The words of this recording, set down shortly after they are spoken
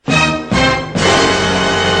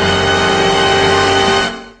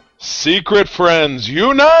Secret friends,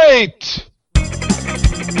 unite!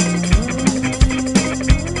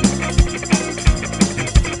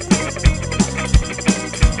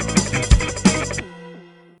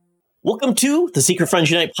 Welcome to the Secret Friends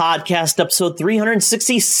Unite podcast, episode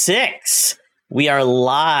 366. We are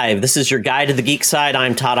live. This is your guide to the geek side.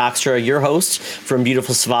 I'm Todd Oxtra, your host from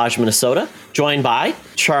beautiful Savage, Minnesota, joined by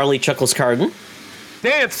Charlie Chuckles Carden.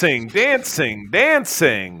 Dancing, dancing,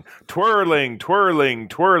 dancing, twirling, twirling,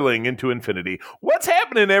 twirling into infinity. What's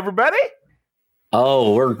happening, everybody?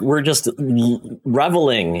 Oh, we're just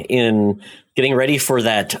reveling in getting ready for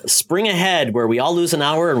that spring ahead where we all lose an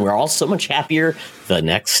hour and we're all so much happier the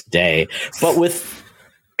next day. But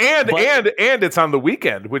and it's on the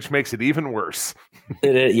weekend, which makes it even worse.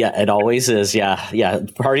 It always is. Yeah.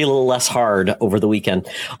 Party a little less hard over the weekend.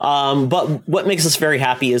 But what makes us very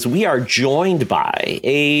happy is we are joined by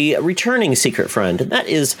a returning secret friend, and that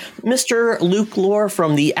is Mr. Luke Lore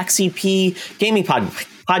from the XEP Gaming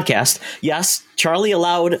Podcast. Yes, Charlie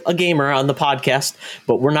allowed a gamer on the podcast,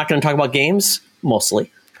 but we're not going to talk about games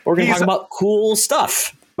mostly. We're going to talk about cool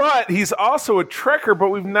stuff. But he's also a trekker, but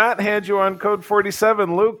we've not had you on Code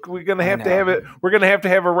 47, Luke. We're going to have to have it. We're going to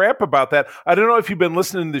have a rap about that. I don't know if you've been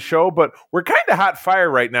listening to the show, but we're kind of hot fire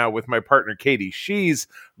right now with my partner, Katie. She's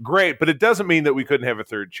great, but it doesn't mean that we couldn't have a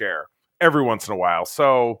third chair every once in a while.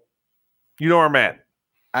 So, you know where I'm at.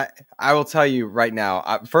 I will tell you right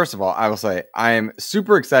now, first of all, I will say I am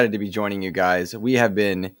super excited to be joining you guys. We have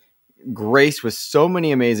been graced with so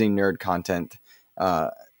many amazing nerd content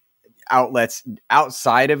outlets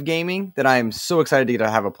outside of gaming that I am so excited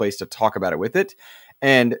to have a place to talk about it with it.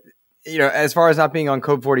 And, you know, as far as not being on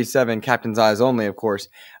Code 47, Captain's Eyes only, of course,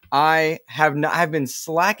 I've been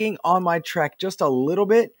slacking on my trek just a little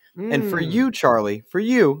bit. And for you, Charlie,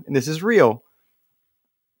 and this is real,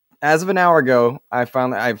 as of an hour ago, I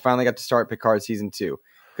finally got to start Picard Season 2.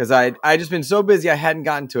 Because I just been so busy, I hadn't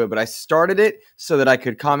gotten to it, but I started it so that I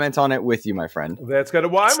could comment on it with you, my friend. That's good.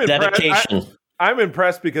 Well, I'm dedication. I'm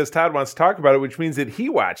impressed because Todd wants to talk about it, which means that he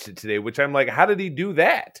watched it today, which I'm like, how did he do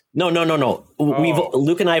that? No.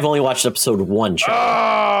 Luke and I have only watched episode 1.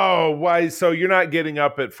 Oh, why? So you're not getting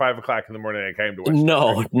up at 5 o'clock in the morning and came to watch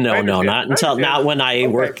not when I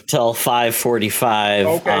work till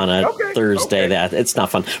 5:45 on a Thursday. That it's not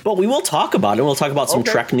fun, but we will talk about it. We'll talk about some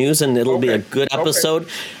Trek news, and it'll be a good episode.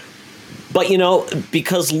 But, you know,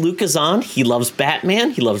 because Luke is on, he loves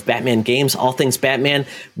Batman. He loves Batman games, all things Batman.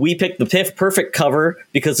 We picked the perfect cover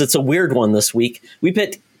because it's a weird one this week. We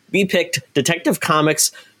picked Detective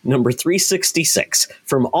Comics number 366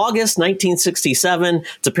 from August 1967.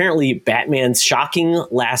 It's apparently Batman's shocking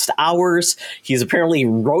last hours. He's apparently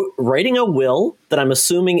writing a will that I'm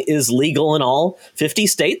assuming is legal in all 50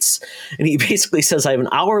 states. And he basically says, I have an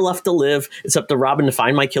hour left to live. It's up to Robin to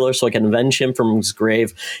find my killer so I can avenge him from his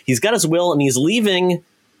grave. He's got his will and he's leaving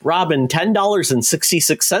Robin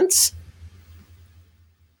 $10.66.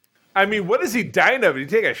 I mean, what is he dying of? Did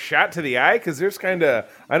he take a shot to the eye? Because there's kind of,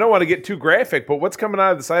 I don't want to get too graphic, but what's coming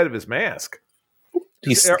out of the side of his mask?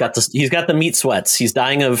 He's got the meat sweats. He's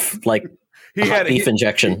dying of like beef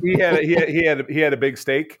injection. He had a big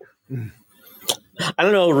steak. I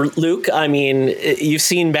don't know, Luke. I mean, you've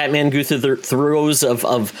seen Batman go through the throes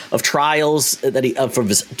of trials that of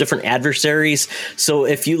his different adversaries. So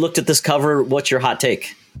if you looked at this cover, what's your hot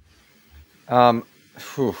take? Jeez.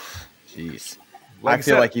 Like I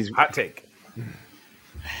feel like he's hot take.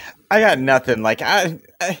 I got nothing. Like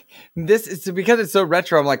this is because it's so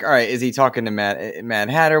retro. I'm like, all right, is he talking to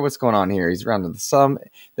Mad Hatter? What's going on here? He's around to the sun.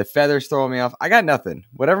 The feathers throwing me off. I got nothing.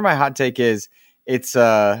 Whatever my hot take is, it's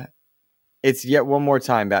yet one more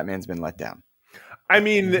time Batman's been let down. I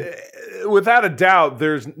mean, without a doubt,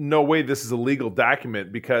 there's no way this is a legal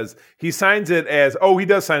document because he signs it as, he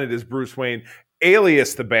does sign it as Bruce Wayne,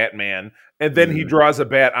 alias the Batman, and then he draws a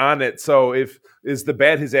bat on it. So is the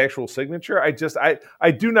bat his actual signature? I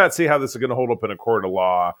do not see how this is going to hold up in a court of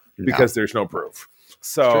law because there's no proof.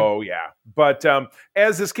 So, yeah. But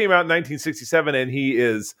as this came out in 1967 and he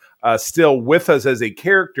is still with us as a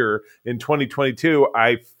character in 2022,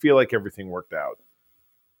 I feel like everything worked out.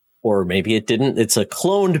 Or maybe it didn't. It's a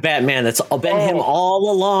cloned Batman. It's been him all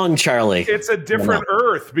along, Charlie. It's a different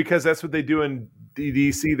Earth because that's what they do in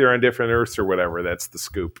DC. They're on different Earths or whatever. That's the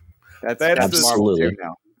scoop. That's absolutely.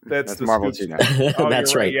 That's the Marvel too now.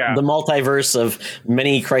 That's right. Yeah. The multiverse of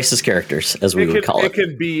many Crisis characters, as we would call it. It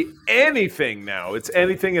can be anything now. It's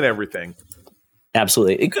anything and everything.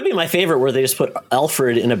 Absolutely. It could be my favorite where they just put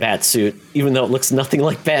Alfred in a bat suit, even though it looks nothing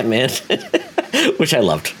like Batman. which I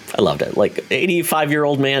loved. I loved it. Like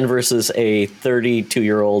 85-year-old man versus a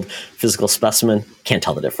 32-year-old physical specimen. Can't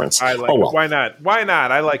tell the difference. I like it. Why not? Why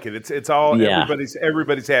not? I like it. It's all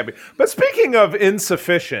everybody's happy. But speaking of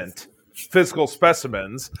insufficient physical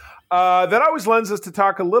specimens, that always lends us to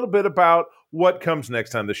talk a little bit about what comes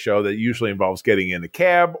next on the show. That usually involves getting in a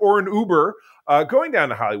cab or an Uber, going down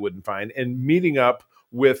to Hollywood and Vine and meeting up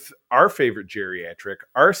with our favorite geriatric,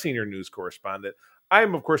 our senior news correspondent. I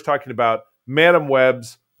am, of course, talking about Madam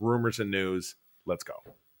Web's Rumors and News. Let's go.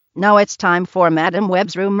 Now it's time for Madam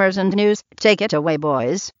Web's Rumors and News. Take it away,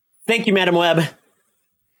 boys. Thank you, Madam Web.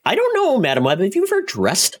 I don't know, Madam Web, have you ever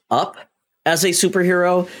dressed up as a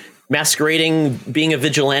superhero, masquerading, being a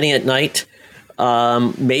vigilante at night?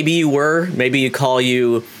 Maybe you were. Maybe you call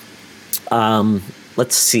you...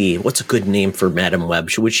 let's see. What's a good name for Madam Web?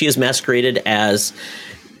 Which she is masqueraded as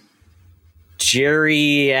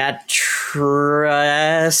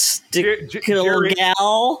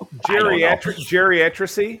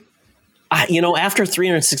Geriatricy? After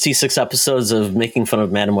 366 episodes of making fun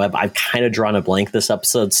of Madam Web, I've kind of drawn a blank this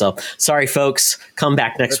episode. So sorry, folks. Come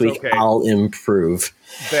back next week. Okay. I'll improve.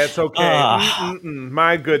 That's okay.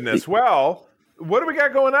 My goodness. Well, what do we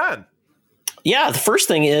got going on? Yeah, the first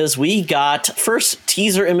thing is we got first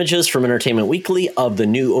teaser images from Entertainment Weekly of the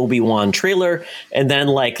new Obi-Wan trailer. And then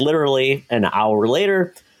literally an hour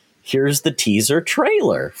later, here's the teaser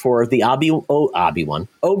trailer for the Obi-Wan.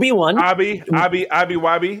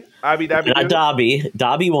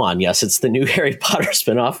 Dobby-Wan. Yes, it's the new Harry Potter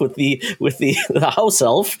spinoff with the house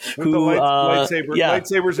elf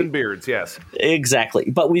lightsabers and beards. Yes,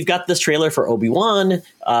 exactly. But we've got this trailer for Obi-Wan.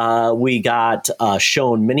 We got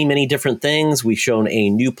shown many different things. We've shown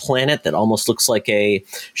a new planet that almost looks like a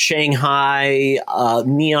Shanghai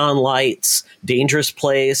neon lights, dangerous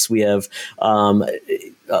place. We have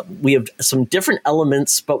some different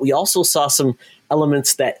elements, but we also saw some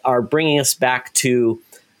elements that are bringing us back to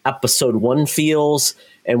episode 1 feels.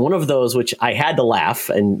 And one of those, which I had to laugh,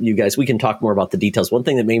 and you guys, we can talk more about the details. One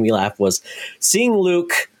thing that made me laugh was seeing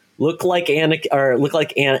Luke look like Anakin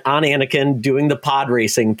doing the pod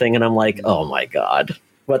racing thing. And I'm like, oh my God.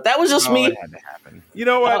 But that was just me. It had to happen. You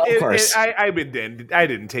know what? I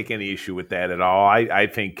didn't take any issue with that at all. I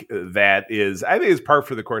think it's par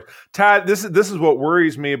for the course. Todd, this is what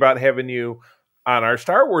worries me about having you on our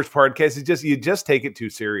Star Wars podcast. You just take it too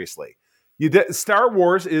seriously. Star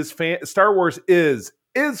Wars is fan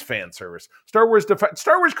service. Star Wars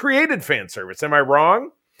created fan service. Am I wrong?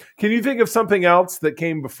 Can you think of something else that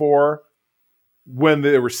came before, when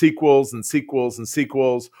there were sequels and sequels and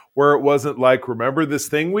sequels, where it wasn't like, remember this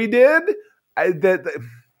thing we did? You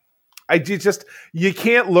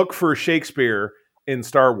can't look for Shakespeare in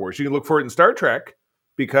Star Wars. You can look for it in Star Trek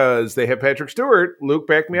because they have Patrick Stewart. Luke,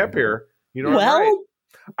 back me up here. You know, right?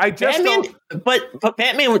 I just Batman, but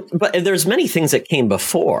Batman. But there's many things that came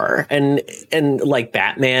before, and like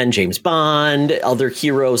Batman, James Bond, other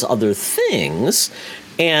heroes, other things,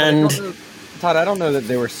 and. Todd, I don't know that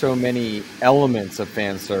there were so many elements of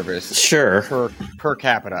fan service. Sure. Per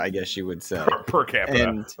capita, I guess you would say. Per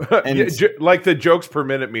capita. And like the jokes per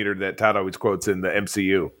minute meter that Todd always quotes in the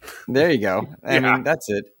MCU. There you go. I mean, that's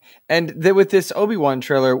it. And with this Obi-Wan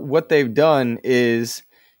trailer, what they've done is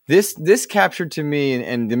this captured to me,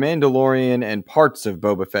 and The Mandalorian and parts of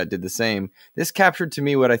Boba Fett did the same. This captured to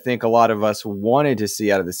me what I think a lot of us wanted to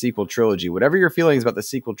see out of the sequel trilogy. Whatever your feelings about the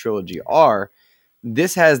sequel trilogy are,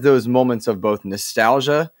 this has those moments of both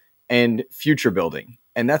nostalgia and future building.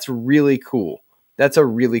 And that's really cool. That's a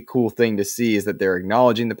really cool thing to see, is that they're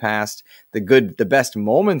acknowledging the past, the best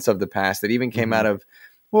moments of the past that even came out of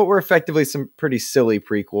what were effectively some pretty silly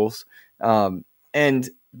prequels. And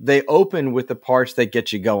they open with the parts that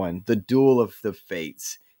get you going. The Duel of the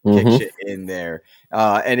Fates kicks you in there.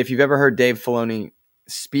 And if you've ever heard Dave Filoni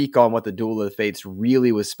speak on what the Duel of the Fates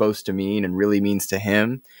really was supposed to mean and really means to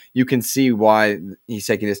him, you can see why he's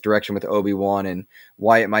taking this direction with Obi-Wan and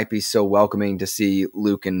why it might be so welcoming to see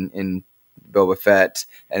Luke and Boba Fett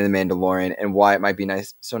and The Mandalorian, and why it might be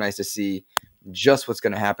so nice to see just what's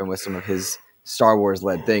going to happen with some of his Star Wars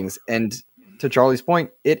led things. And to Charlie's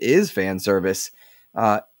point, it is fan service.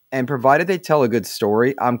 And provided they tell a good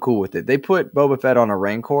story, I'm cool with it. They put Boba Fett on a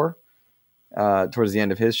Rancor towards the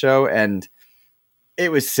end of his show, and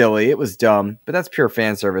it was silly. It was dumb, but that's pure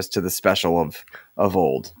fan service to the special of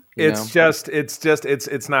old.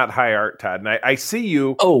 It's not high art, Todd. And I see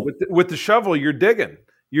you with the shovel. You're digging.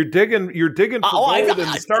 You're digging for gold in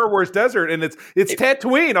the Star Wars desert, and it's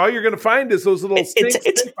Tatooine. All you're going to find is those little snakes.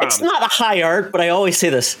 It's not a high art, but I always say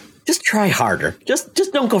this: just try harder. Just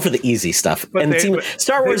don't go for the easy stuff.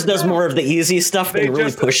 Star Wars does more of the easy stuff than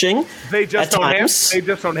really pushing. They just don't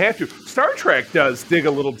have to. Star Trek does dig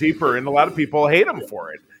a little deeper, and a lot of people hate them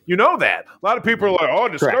for it. You know that. A lot of people are like, "Oh,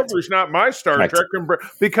 Discovery's not my Star Trek,"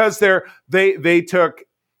 because they took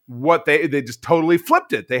what they just totally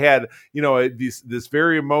flipped it. They had, this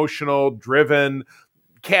very emotional, driven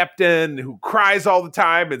captain who cries all the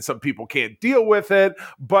time, and some people can't deal with it,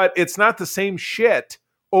 but it's not the same shit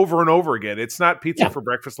over and over again. It's not pizza for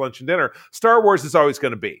breakfast, lunch, and dinner. Star Wars is always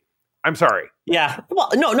going to be. I'm sorry. Yeah. Well,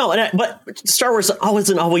 no, but Star Wars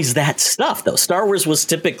wasn't always that stuff, though. Star Wars was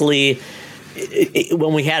typically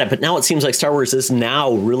when we had it, but now it seems like Star Wars is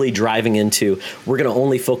now really driving into, we're going to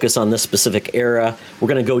only focus on this specific era. We're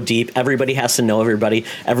going to go deep. Everybody has to know everybody.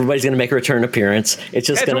 Everybody's going to make a return appearance. It's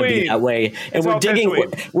just going to be that way. And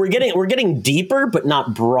we're getting deeper, but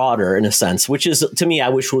not broader in a sense, which is, to me, I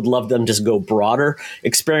wish would love them just go broader,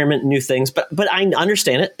 experiment new things. But I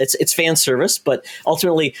understand it. It's fan service, but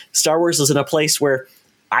ultimately Star Wars is in a place where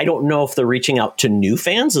I don't know if they're reaching out to new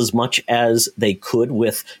fans as much as they could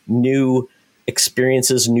with new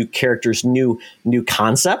experiences, new characters, new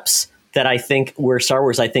concepts. That I think where Star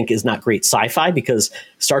Wars, I think, is not great sci-fi, because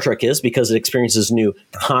Star Trek is, because it experiences new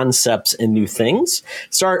concepts and new things.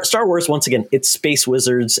 Star Wars, once again, it's space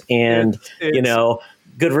wizards and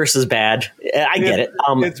good versus bad. I get it.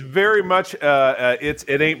 It's very much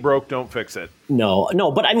it ain't broke, don't fix it.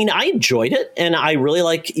 No, but I mean, I enjoyed it, and I really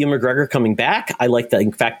like Ewan McGregor coming back. I like the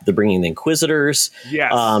fact that they're bringing the Inquisitors.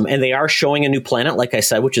 Yes. And they are showing a new planet, like I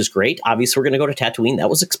said, which is great. Obviously, we're going to go to Tatooine. That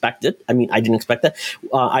was expected. I mean, I didn't expect that.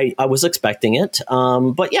 I was expecting it.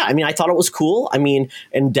 But yeah, I mean, I thought it was cool. I mean,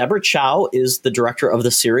 and Deborah Chow is the director of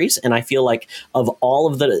the series, and I feel like of all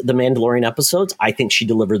of the Mandalorian episodes, I think she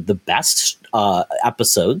delivered the best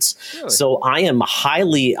episodes. Really? So I am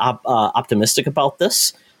highly optimistic about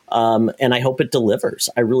this. And I hope it delivers.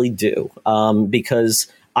 I really do. Because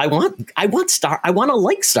I want to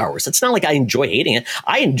like Star Wars. It's not like I enjoy hating it.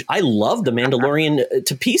 I love The Mandalorian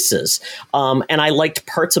to pieces. And I liked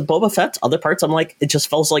parts of Boba Fett. Other parts, I'm like, it just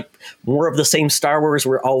feels like more of the same Star Wars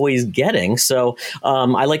we're always getting. So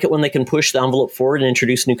I like it when they can push the envelope forward and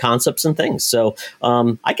introduce new concepts and things. So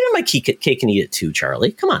I can have my cake and eat it too,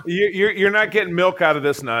 Charlie. Come on. You're not getting milk out of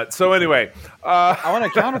this nut. So anyway. I want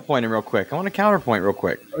to counterpoint real quick.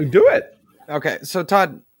 Do it. Okay. So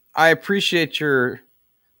Todd, I appreciate your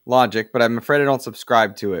logic, but I'm afraid I don't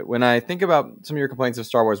subscribe to it. When I think about some of your complaints of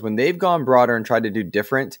Star Wars, when they've gone broader and tried to do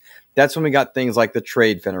different, that's when we got things like the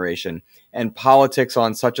Trade Federation and politics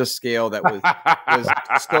on such a scale that was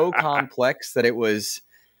so complex that it was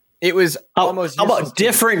almost. How about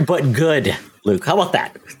different but good, Luke? How about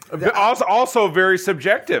that? Also very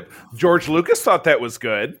subjective. George Lucas thought that was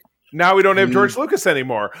good. Now we don't have George Lucas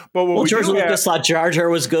anymore. But George Lucas thought Jar Jar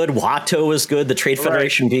was good. Watto was good. The Trade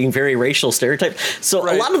Federation being very racial stereotype. So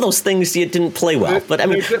a lot of those things didn't play well. But I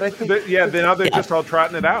mean, now they're just all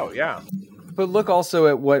trotting it out. Yeah. But look also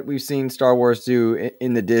at what we've seen Star Wars do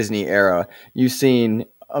in the Disney era. You've seen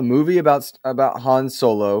a movie about Han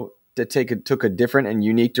Solo that took a different and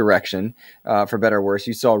unique direction, for better or worse.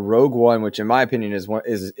 You saw Rogue One, which in my opinion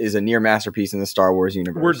is a near masterpiece in the Star Wars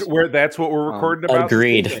universe. That's what we're recording about.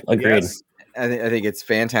 Agreed. Yes. I think it's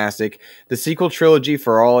fantastic. The sequel trilogy,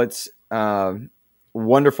 for all its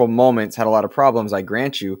wonderful moments, had a lot of problems, I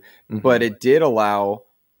grant you, but it did allow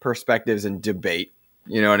perspectives and debate.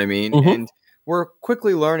 You know what I mean? Mm-hmm. And we're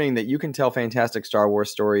quickly learning that you can tell fantastic Star Wars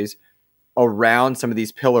stories around some of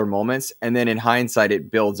these pillar moments, and then in hindsight it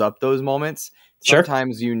builds up those moments.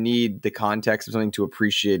 Sometimes you need the context of something to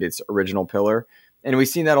appreciate its original pillar, and we've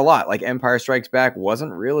seen that a lot. Like Empire Strikes Back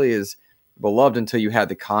wasn't really as beloved until you had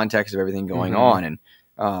the context of everything going on.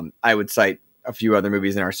 And I would cite a few other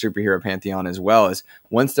movies in our superhero pantheon as well, as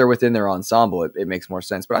once they're within their ensemble, it makes more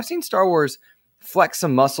sense. But I've seen Star Wars flex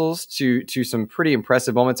some muscles to some pretty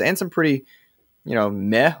impressive moments and some pretty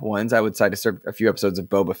meh ones. I would cite a few episodes of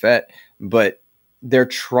Boba Fett, but they're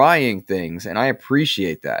trying things, and I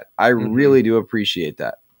appreciate that. I really do appreciate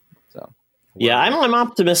that. So, yeah, I'm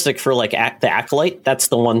optimistic for the Acolyte. That's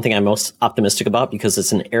the one thing I'm most optimistic about, because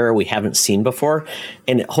it's an era we haven't seen before,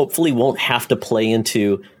 and it hopefully won't have to play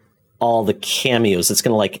into all the cameos. It's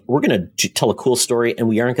going to we're going to tell a cool story, and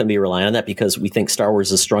we aren't going to be relying on that, because we think Star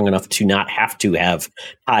Wars is strong enough to not have to have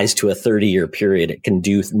ties to a 30-year period. It can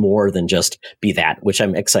do more than just be that, which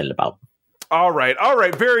I'm excited about. All right.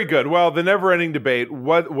 Very good. Well, the never-ending debate.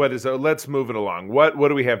 What is it? Let's move it along. What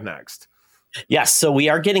do we have next? Yes, so we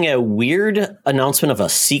are getting a weird announcement of a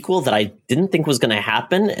sequel that I didn't think was going to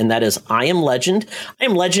happen, and that is I Am Legend. I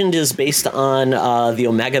Am Legend is based on the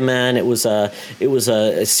Omega Men. It was a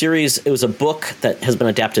series. It was a book that has been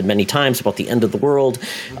adapted many times about the end of the world.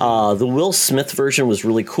 The Will Smith version was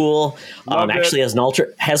really cool. Actually, has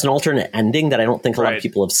an alternate ending that I don't think a lot of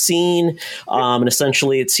people have seen. And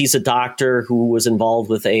essentially, he's a doctor who was involved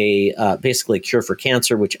with basically a cure for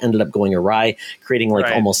cancer, which ended up going awry, creating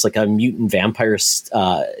almost like a mutant vampire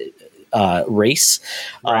race,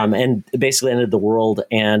 and basically ended the world.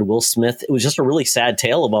 And Will Smith, it was just a really sad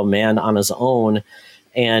tale of a man on his own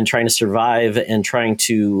and trying to survive and trying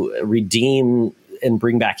to redeem and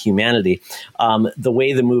bring back humanity. The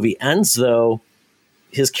way the movie ends, though,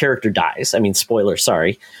 his character dies. I mean, spoiler,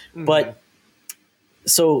 sorry. But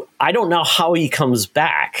so I don't know how he comes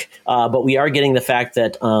back, but we are getting the fact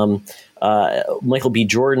that Michael B.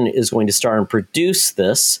 Jordan is going to star and produce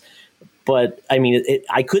this. But I mean,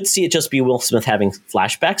 I could see it just be Will Smith having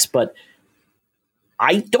flashbacks, but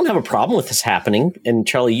I don't have a problem with this happening. And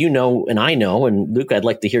Charlie, you know, and I know, and Luke, I'd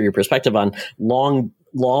like to hear your perspective on long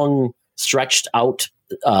stretched out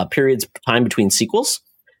periods of time between sequels.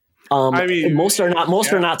 I mean, most are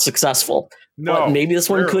not successful. No, but maybe this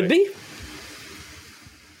one could be.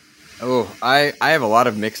 Oh, I have a lot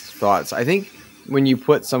of mixed thoughts. I think when you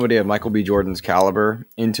put somebody of Michael B. Jordan's caliber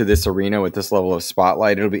into this arena with this level of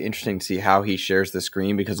spotlight, it'll be interesting to see how he shares the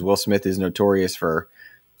screen, because Will Smith is notorious for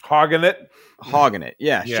hogging it.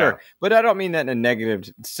 Yeah, sure. But I don't mean that in a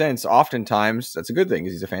negative sense. Oftentimes, that's a good thing,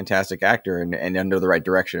 because he's a fantastic actor, and under the right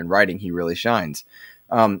direction in writing, he really shines.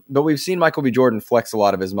 But we've seen Michael B. Jordan flex a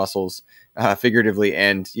lot of his muscles, figuratively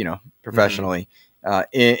and professionally,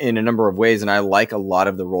 in a number of ways. And I like a lot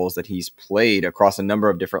of the roles that he's played across a number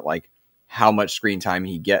of different, how much screen time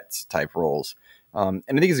he gets type roles. And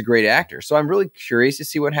I think he's a great actor. So I'm really curious to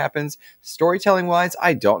see what happens. Storytelling wise,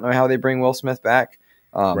 I don't know how they bring Will Smith back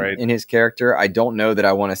in his character. I don't know that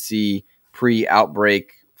I want to see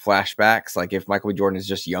pre-outbreak flashbacks. Like if Michael B. Jordan is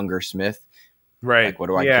just younger Smith, right? What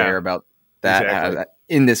do I care about that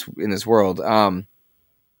in this world?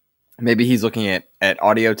 Maybe he's looking at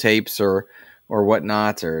audio tapes or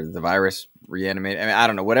whatnot, or the virus reanimated. I mean, I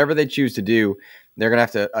don't know. Whatever they choose to do, they're going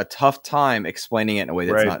to have a tough time explaining it in a way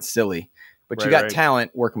that's not silly. But you got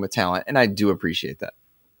talent working with talent, and I do appreciate that.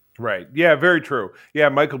 Right. Yeah, very true. Yeah,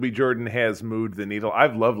 Michael B. Jordan has moved the needle.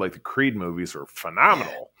 I've loved, the Creed movies are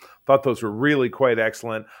phenomenal. Thought those were really quite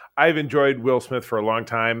excellent. I've enjoyed Will Smith for a long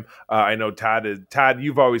time. I know Todd,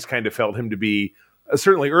 you've always kind of felt him to be,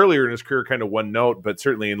 certainly earlier in his career, kind of one note, but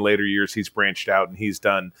certainly in later years, he's branched out and he's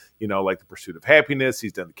done, The Pursuit of Happiness.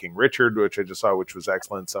 He's done the King Richard, which I just saw, which was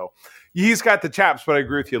excellent. So he's got the chops, but I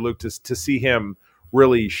agree with you, Luke, to see him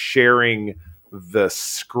really sharing the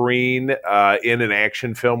screen in an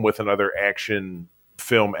action film with another action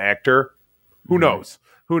film actor. Who knows?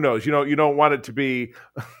 You don't want it to be...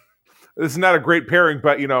 This is not a great pairing,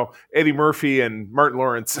 but Eddie Murphy and Martin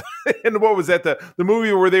Lawrence, and what was that? The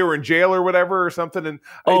movie where they were in jail or whatever or something? And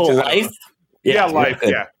Life. Life.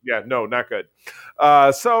 Yeah. No, not good.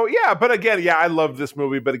 But again, I love this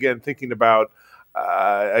movie. But again, thinking about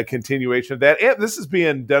a continuation of that, and this is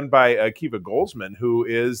being done by Akiva Goldsman, who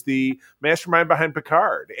is the mastermind behind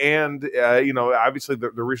Picard, and obviously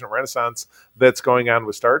the recent renaissance that's going on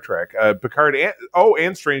with Star Trek, Picard,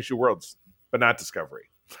 and Strange New Worlds, but not Discovery.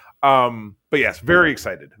 But yes, very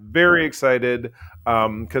excited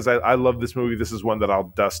because I love this movie. This is one that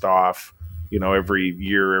I'll dust off,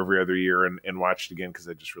 every other year and watch it again because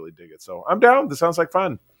I just really dig it. So I'm down. This sounds like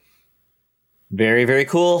fun. Very, very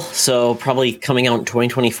cool. So probably coming out in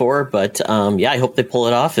 2024, but I hope they pull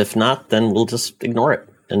it off. If not, then we'll just ignore it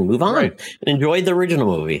and move on and enjoy the original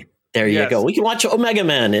movie. There you go. We can watch Omega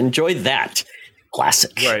Man. Enjoy that.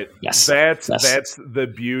 Classic. Right. Yes. That's the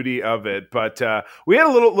beauty of it. But we had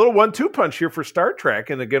a little 1-2 punch here for Star Trek.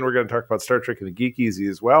 And again, we're going to talk about Star Trek and the Geek Easy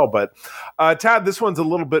as well. But Todd, this one's a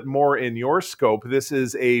little bit more in your scope. This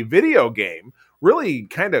is a video game, really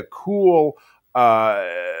kind of cool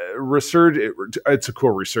it's a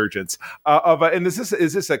cool resurgence of and is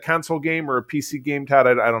this a console game or a PC game, Todd?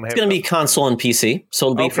 I don't have it's going to be console and PC, so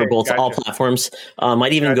it'll be for both all platforms.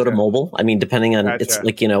 Might even go to mobile. I mean, depending on it's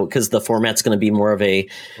because the format's going to be more of a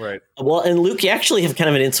well. And Luke, you actually have kind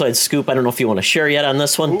of an inside scoop. I don't know if you want to share yet on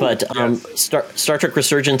this one, but Star Trek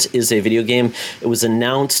Resurgence is a video game. It was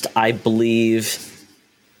announced, I believe,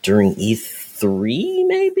 during E3,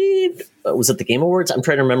 maybe. Was it the Game Awards? I'm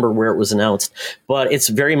trying to remember where it was announced, but it's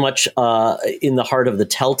very much in the heart of the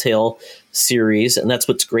Telltale series, and that's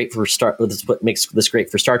what's great for That's what makes this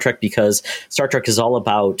great for Star Trek, because Star Trek is all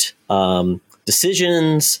about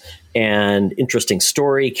decisions and interesting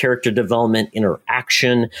story, character development,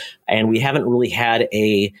 interaction. And we haven't really had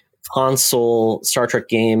a console Star Trek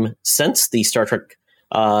game since the Star Trek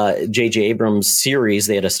J.J. Abrams series.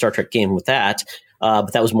 They had a Star Trek game with that,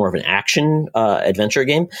 but that was more of an action adventure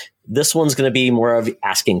game. This one's going to be more of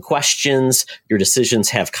asking questions. Your decisions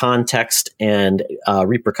have context and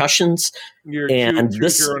repercussions.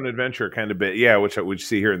 Choose your own adventure kind of bit. Yeah, which we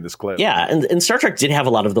see here in this clip. Yeah, and Star Trek did have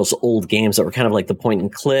a lot of those old games that were kind of like the point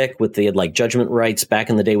and click with they had like Judgment Rights back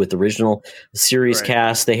in the day with the original series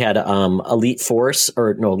cast. They had Elite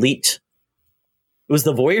It was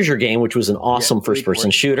the Voyager game, which was an awesome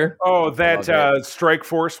first-person shooter. Oh, that Strike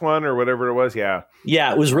Force one or whatever it was, yeah.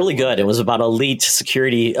 Yeah, it was really good. It was about elite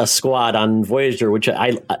security squad on Voyager, which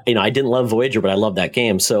I didn't love Voyager, but I love that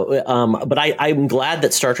game. So, but I'm glad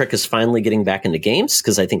that Star Trek is finally getting back into games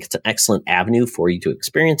because I think it's an excellent avenue for you to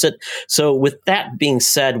experience it. So, with that being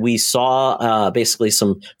said, we saw basically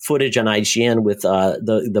some footage on IGN with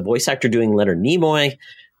the voice actor doing Leonard Nimoy.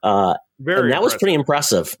 And that was pretty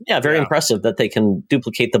impressive. Yeah, very impressive that they can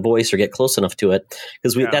duplicate the voice or get close enough to it.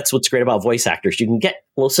 Because that's what's great about voice actors. You can get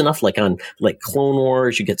close enough, like on Clone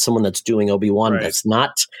Wars, you get someone that's doing Obi-Wan that's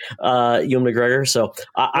not Ewan McGregor. So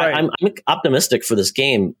I'm optimistic for this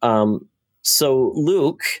game. So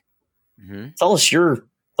Luke, tell us your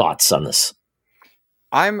thoughts on this.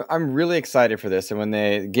 I'm really excited for this. And when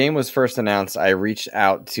the game was first announced, I reached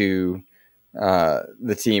out to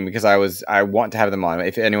the team because I want to have them on.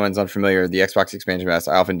 If anyone's unfamiliar, the Xbox Expansion Pass,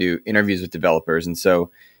 I often do interviews with developers, and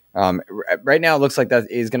so right now it looks like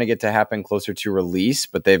that is going to get to happen closer to release,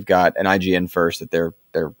 but they've got an IGN first that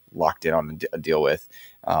they're locked in on a deal with,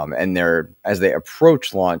 and as they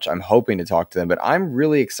approach launch, I'm hoping to talk to them, but I'm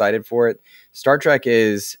really excited for it. Star Trek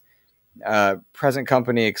is present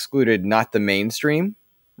company excluded, not the mainstream,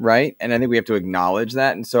 right? And I think we have to acknowledge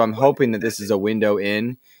that, and so I'm hoping that this is a window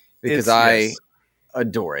in. Because I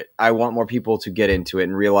adore it. I want more people to get into it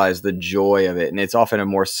and realize the joy of it. And it's often a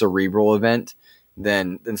more cerebral event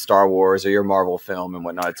than Star Wars or your Marvel film and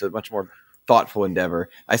whatnot. It's a much more thoughtful endeavor.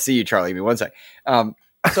 I see you, Charlie. Give me one sec. So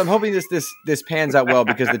I'm hoping this pans out well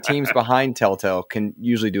because the teams behind Telltale can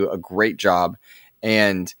usually do a great job.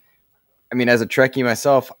 And I mean, as a Trekkie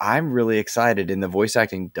myself, I'm really excited. And the voice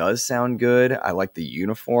acting does sound good. I like the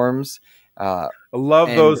uniforms. Love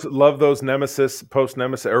those Nemesis, post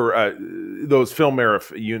Nemesis, or those film era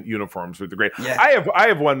uniforms with the great. Yeah. I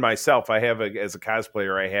have one myself. I have as a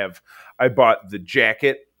cosplayer. I bought the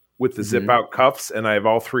jacket with the zip out cuffs, and I have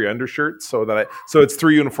all three undershirts. So it's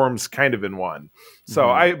three uniforms kind of in one. So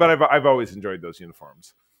I've always enjoyed those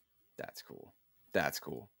uniforms. That's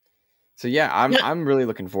cool. So yeah, I'm really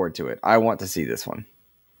looking forward to it. I want to see this one.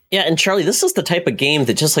 Yeah, and Charlie, this is the type of game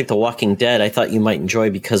that, just like The Walking Dead, I thought you might enjoy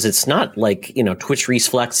because it's not like, Twitch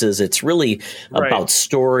reflexes. It's really about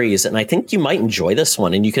stories, and I think you might enjoy this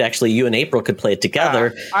one. And you and April could play it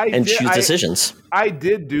together and choose decisions. I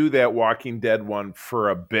did do that Walking Dead one for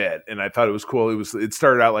a bit, and I thought it was cool. It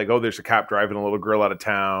started out like, there's a cop driving a little girl out of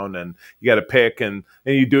town, and you got to pick, and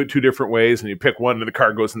you do it two different ways, and you pick one, and the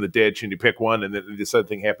car goes in the ditch, and you pick one, and then this other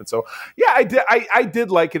thing happens. So yeah, I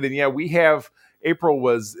did like it, and yeah, we have. April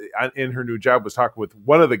was in her new job was talking with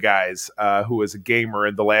one of the guys who was a gamer,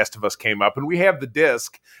 and The Last of Us came up, and we have the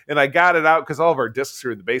disc, and I got it out because all of our discs are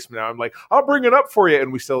in the basement now. I'm like, I'll bring it up for you,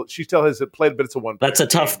 and she still has it played, but it's a one. That's a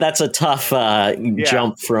tough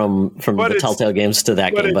jump from the Telltale games to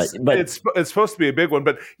that game, but it's supposed to be a big one.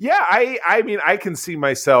 But yeah, I mean, I can see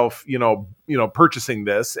myself, purchasing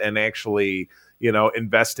this and actually,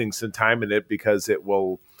 investing some time in it because it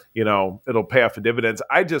will, it'll pay off in dividends.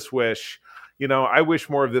 I just wish. I wish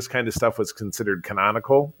more of this kind of stuff was considered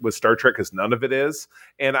canonical with Star Trek, because none of it is.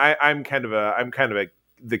 And I'm kind of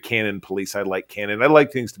the canon police. I like canon. I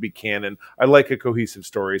like things to be canon. I like a cohesive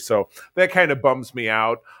story. So that kind of bums me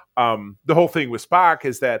out. The whole thing with Spock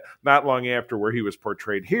is that not long after where he was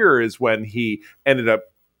portrayed here is when he ended up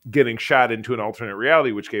getting shot into an alternate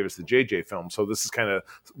reality, which gave us the JJ film. So this is kind of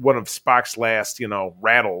one of Spock's last,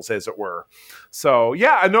 rattles, as it were. So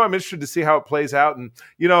yeah, I know I'm interested to see how it plays out. And,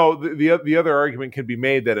 the other argument can be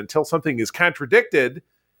made that until something is contradicted,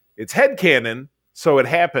 it's headcanon. So it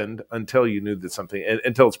happened until you knew that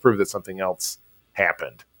until it's proved that something else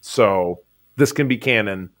happened. So this can be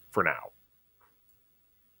canon for now.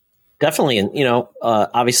 Definitely. And,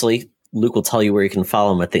 obviously Luke will tell you where you can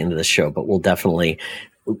follow him at the end of the show, but we'll definitely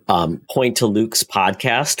point to Luke's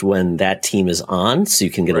podcast when that team is on, so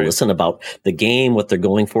you can get a listen about the game, what they're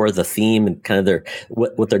going for, the theme, and kind of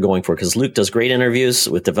what they're going for. Because Luke does great interviews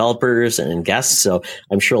with developers and guests, so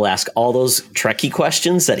I'm sure he'll ask all those Trekkie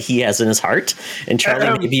questions that he has in his heart. And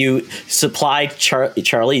Charlie, maybe you supply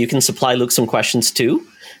Charlie, you can supply Luke some questions too.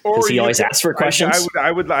 Does he always ask for questions?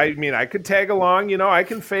 I mean, I could tag along. You know, I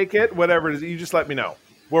can fake it. Whatever it is, you just let me know.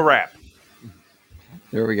 We'll wrap.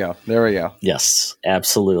 There we go. Yes,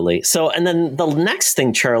 absolutely. So, and then the next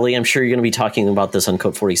thing, Charlie, I'm sure you're going to be talking about this on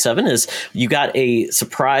Code 47, is you got a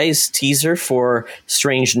surprise teaser for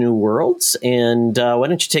Strange New Worlds. And why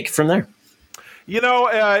don't you take it from there? You know,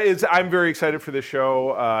 I'm very excited for the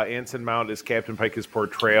show. Anson Mount as Captain Pike. His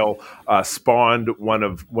portrayal spawned one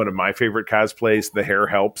of my favorite cosplays. The hair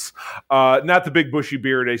helps, not the big bushy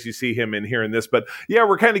beard as you see him in here in this, but yeah,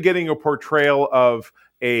 we're kind of getting a portrayal of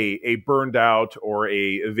a burned out or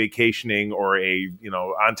a vacationing or a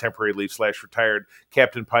on temporary leave / retired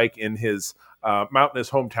Captain Pike in his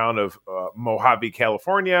mountainous hometown of Mojave,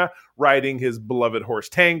 California, riding his beloved horse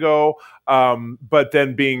Tango, but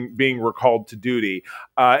then being recalled to duty.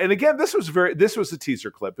 And again, this was a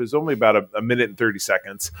teaser clip. It was only about a minute and 30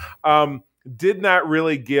 seconds. Did not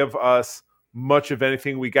really give us much of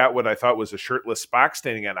anything. We got what I thought was a shirtless Spock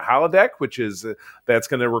standing on a holodeck, which is that's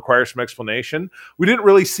going to require some explanation. We didn't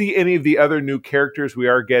really see any of the other new characters. We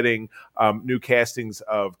are getting new castings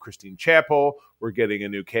of Christine Chapel. We're getting a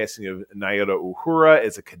new casting of Nyota Uhura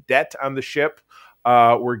as a cadet on the ship.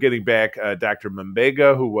 We're getting back Dr.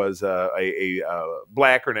 Mbega, who was a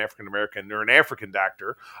black or an African American or an African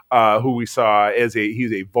doctor, who we saw as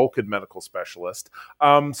he's a Vulcan medical specialist.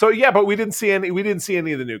 So yeah, but we didn't see any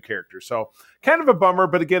of the new characters. So kind of a bummer.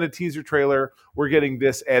 But again, a teaser trailer. We're getting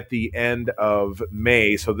this at the end of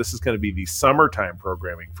May, so this is going to be the summertime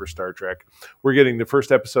programming for Star Trek. We're getting the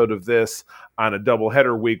first episode of this on a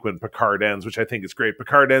doubleheader week when Picard ends, which I think is great.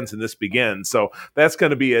 Picard ends and this begins, so that's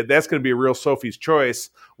going to be a real Sophie's choice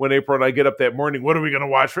when April and I get up that morning. What are we going to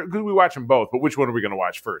watch? Because we watch them both, but which one are we going to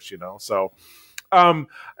watch first? So I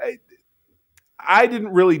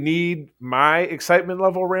didn't really need my excitement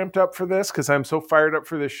level ramped up for this because I'm so fired up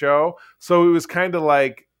for this show. So it was kind of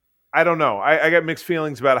like, I don't know. I got mixed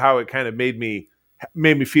feelings about how it kind of made me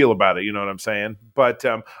feel about it. You know what I'm saying? But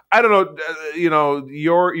I don't know.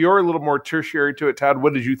 You're a little more tertiary to it, Todd.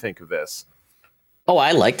 What did you think of this? Oh,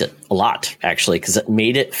 I liked it a lot, actually, because it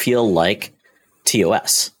made it feel like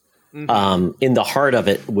TOS. Mm-hmm. In the heart of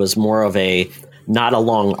it was more of not a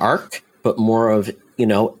long arc, but more of,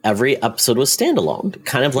 every episode was standalone,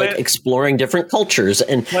 kind of like exploring different cultures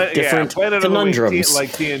and different conundrums.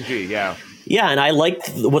 Like TNG, yeah. Yeah, and I liked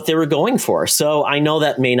what they were going for. So I know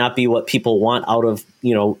that may not be what people want out of,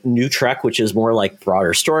 New Trek, which is more like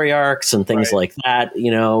broader story arcs and things like that,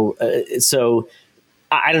 so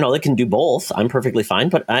I don't know. They can do both. I'm perfectly fine,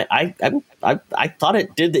 but I thought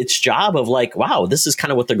it did its job of like, wow, this is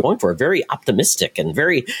kind of what they're going for. Very optimistic and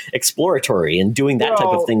very exploratory and doing that type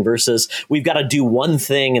of thing versus we've got to do one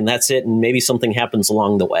thing and that's it, and maybe something happens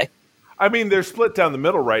along the way. I mean, they're split down the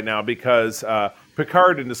middle right now because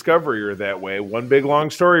Picard and Discovery are that way. One big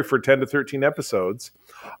long story for 10 to 13 episodes.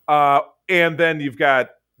 And then you've got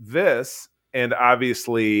this, and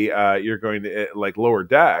obviously you're going to like Lower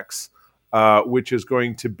Decks, which is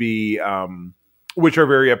going to be, which are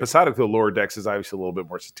very episodic, though Lower Decks is obviously a little bit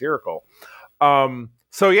more satirical.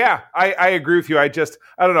 So yeah, I agree with you. I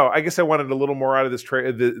don't know. I guess I wanted a little more out of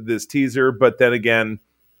this teaser, but then again,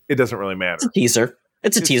 it doesn't really matter. It's a teaser.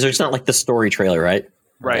 It's a teaser. It's not like the story trailer, right?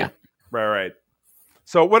 Right. Yeah. Right.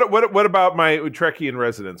 So what about my Trekkie in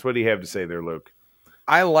residence? What do you have to say there, Luke?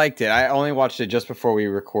 I liked it. I only watched it just before we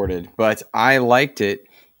recorded, but I liked it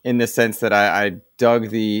in the sense that I dug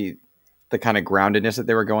the kind of groundedness that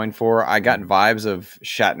they were going for. I got vibes of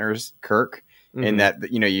Shatner's Kirk in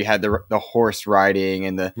that, you had the horse riding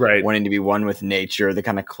and the wanting to be one with nature, the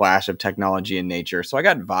kind of clash of technology and nature. So I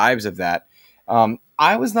got vibes of that.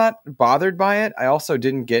 I was not bothered by it. I also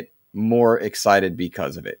didn't get more excited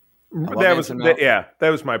because of it. That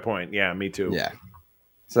was my point. Yeah, me too. Yeah.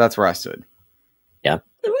 So that's where I stood. Yeah.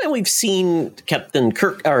 We've seen Captain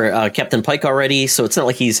Kirk or Captain Pike already, so it's not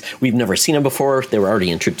like we've never seen him before. They were already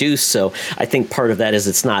introduced, so I think part of that is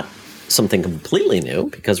it's not something completely new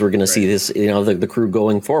because we're going to see this, the crew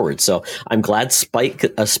going forward. So I'm glad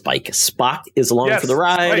Spock is along for the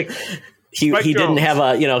ride. Spike. He didn't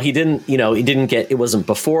have he didn't get, it wasn't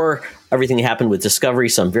before everything happened with Discovery.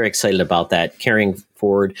 So I'm very excited about that, carrying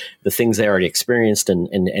forward the things they already experienced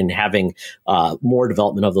and having more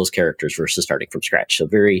development of those characters versus starting from scratch. So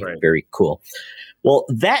very, very cool. Well,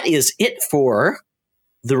 that is it for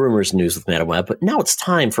the Rumors News with Madam Web. But now it's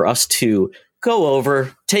time for us to go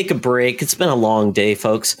over, take a break. It's been a long day,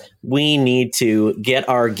 folks. We need to get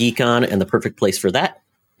our geek on, and the perfect place for that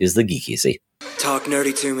is the Geek Easy. Talk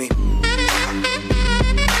nerdy to me.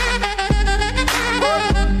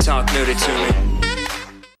 Talk nerdy to me.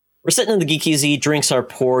 We're sitting in the Geek Easy, drinks are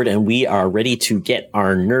poured, and we are ready to get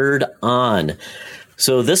our nerd on.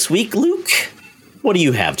 So this week, Luke, what do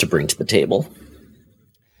you have to bring to the table?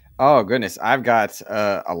 Oh, goodness. I've got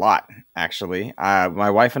a lot, actually. My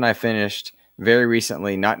wife and I finished very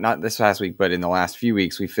recently, not this past week, but in the last few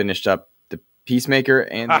weeks, we finished up The Peacemaker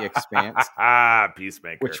and The Expanse.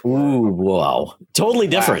 Peacemaker. Which Ooh, wow. Totally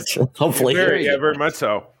different, hopefully. Very much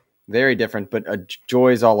so. Very different, but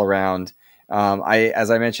joys all around. As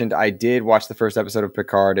I mentioned, I did watch the first episode of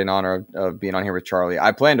Picard in honor of being on here with Charlie.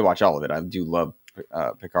 I plan to watch all of it. I do love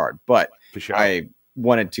Picard, but For sure. I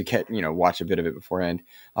wanted to watch a bit of it beforehand.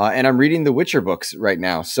 And I'm reading the Witcher books right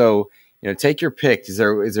now. So, take your pick. Is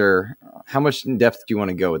there how much in depth do you want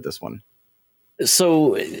to go with this one?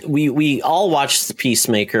 So we all watched The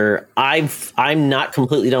Peacemaker. I'm not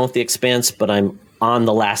completely done with The Expanse, but I'm on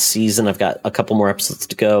the last season. I've got a couple more episodes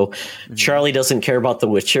to go. Mm-hmm. Charlie doesn't care about The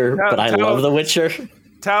Witcher, but I love The Witcher.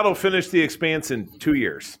 Todd will finish The Expanse in 2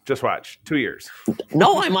 years. Just watch. 2 years.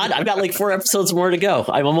 No, I've got like 4 episodes more to go.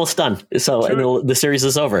 I'm almost done. So and the series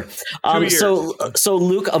is over. So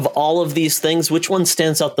Luke, of all of these things, which one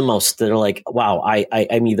stands out the most? They're like, wow,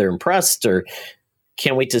 I'm either impressed or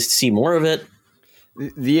can't wait to see more of it.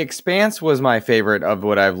 The Expanse was my favorite of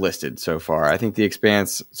what I've listed so far. I think The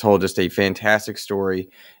Expanse told just a fantastic story.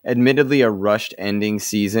 Admittedly, a rushed ending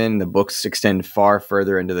season. The books extend far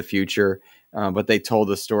further into the future. But they told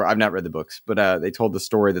the story. I've not read the books, but they told the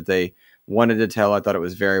story that they wanted to tell. I thought it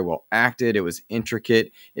was very well acted. It was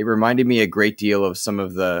intricate. It reminded me a great deal of some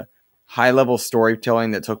of the high-level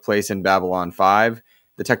storytelling that took place in Babylon 5.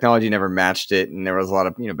 The technology never matched it, and there was a lot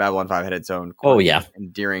of, Babylon 5 had its own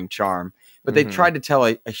endearing charm. But they tried to tell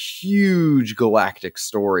a huge galactic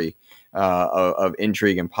story of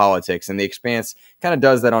intrigue and politics, and The Expanse kind of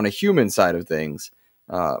does that on a human side of things.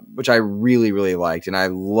 Which I really, really liked. And I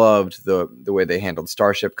loved the way they handled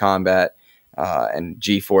starship combat and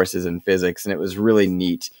G-forces and physics. And it was really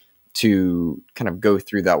neat to kind of go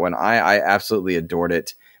through that one. I absolutely adored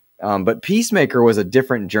it. But Peacemaker was a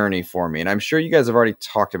different journey for me. And I'm sure you guys have already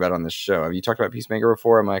talked about it on the show. Have you talked about Peacemaker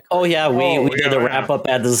before? Am I correct? Oh, yeah. We did the wrap up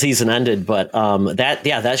as the season ended. But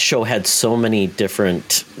that show had so many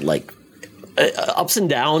different ups and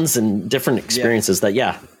downs and different experiences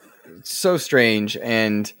so strange,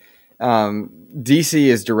 and DC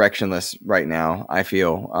is directionless right now, I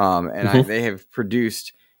feel, and they have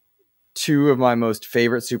produced 2 of my most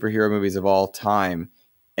favorite superhero movies of all time,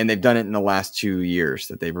 and they've done it in the last 2 years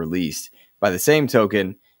that they've released. By the same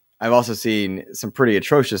token, I've also seen some pretty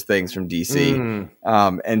atrocious things from DC,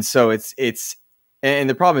 and so it's and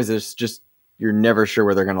the problem is there's just, you're never sure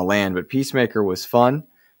where they're going to land. But Peacemaker was fun,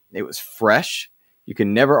 it was fresh. You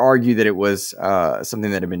can never argue that it was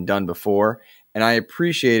something that had been done before. And I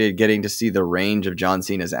appreciated getting to see the range of John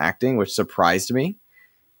Cena's acting, which surprised me.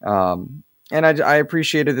 And I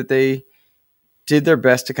appreciated that they did their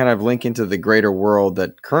best to kind of link into the greater world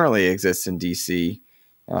that currently exists in DC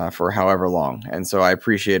for however long. And so I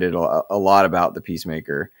appreciated a lot about the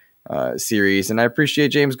Peacemaker series. And I appreciate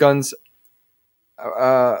James Gunn's,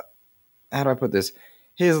 how do I put this?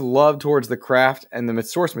 His love towards the craft and the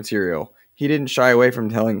source material. He didn't shy away from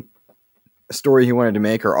telling a story he wanted to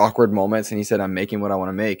make or awkward moments. And he said, I'm making what I want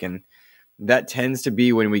to make. And that tends to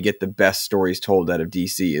be when we get the best stories told out of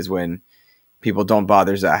DC, is when people don't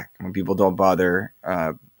bother Zach, when people don't bother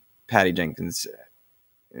Patty Jenkins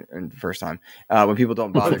in the first time, when people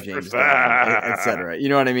don't bother James Gunn, etc. You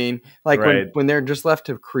know what I mean? Like when they're just left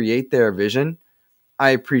to create their vision, I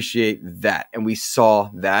appreciate that. And we saw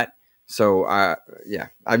that. So,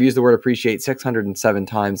 I've used the word appreciate 607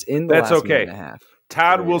 times in the last minute and a half.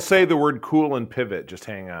 Todd will say the word cool and pivot. Just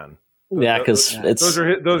hang on. Yeah, because those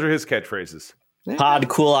are his catchphrases. Todd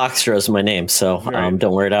Cool Oxtra is my name, so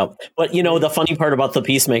don't wear it out. But, the funny part about The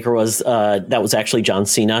Peacemaker was that was actually John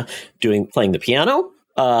Cena playing the piano,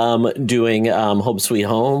 doing Home Sweet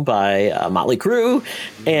Home by Motley Crue,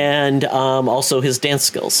 and also his dance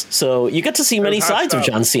skills. So you get to see many sides of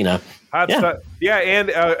John Cena. Hot stuff. Yeah,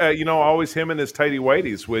 and always him and his tighty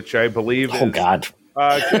whities, which I believe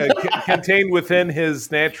contained within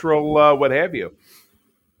his natural what have you.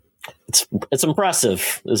 It's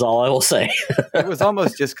impressive, is all I will say. It was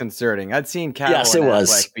almost disconcerting. I'd seen Cavill and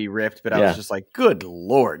Affleck be ripped, but I was just like, "Good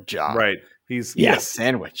Lord, John!" Right? He's eat a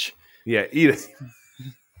sandwich. Yeah, eat it.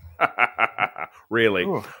 Really?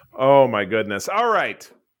 Ooh. Oh my goodness! All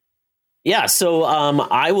right. Yeah, so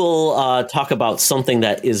I will talk about something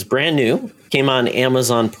that is brand new. Came on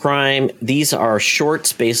Amazon Prime. These are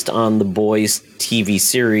shorts based on The Boys TV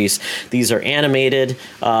series. These are animated.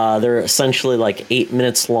 They're essentially like 8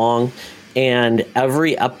 minutes long. And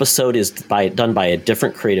every episode is done by a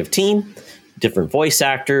different creative team, different voice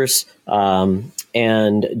actors,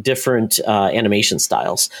 and different animation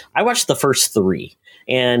styles. I watched the first 3.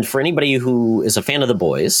 And for anybody who is a fan of The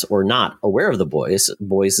Boys or not aware of The Boys,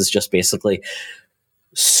 Boys is just basically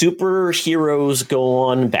superheroes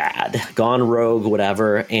gone bad, gone rogue,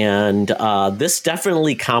 whatever. And this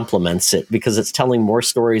definitely complements it because it's telling more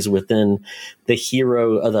stories within the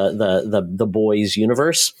hero, the Boys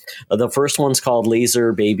universe. The first one's called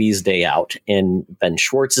Laser Baby's Day Out, and Ben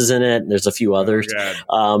Schwartz is in it. There's a few others that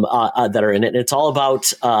are in it. And it's all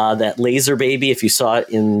about that laser baby. If you saw it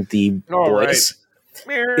in the Boys.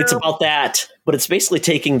 Right. It's about that, but it's basically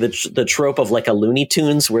taking the trope of like a Looney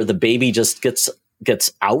Tunes where the baby just gets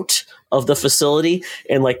out of the facility,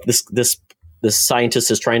 and like this scientist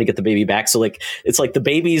is trying to get the baby back. So like it's like the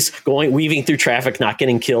baby's weaving through traffic, not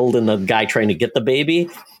getting killed, and the guy trying to get the baby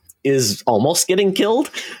is almost getting killed.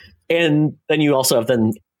 And then you also have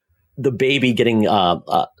the baby getting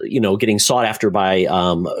getting sought after by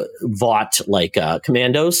Vought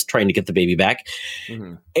commandos trying to get the baby back.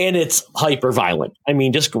 Mm-hmm. And it's hyper violent. I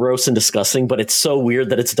mean, just gross and disgusting, but it's so weird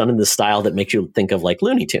that it's done in this style that makes you think of like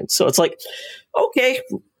Looney Tunes. So it's like, okay,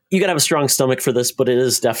 you got to have a strong stomach for this, but it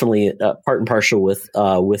is definitely part and partial with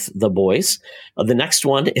The Boys. The next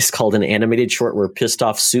one is called an animated short where pissed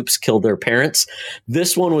off soups killed their parents.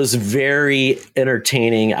 This one was very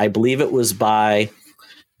entertaining. I believe it was by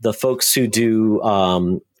the folks who do,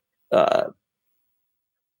 I'm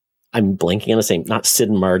blanking on his name, not Sid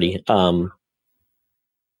and Marty.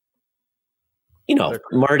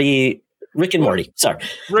 Marty, Rick and Morty. Sorry.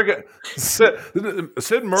 Sid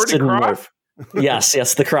and Marty Krofft? Yes,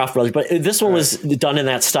 the Krofft brothers. But this one was done in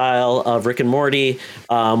that style of Rick and Morty.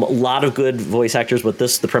 A lot of good voice actors, but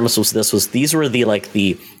the premise was these were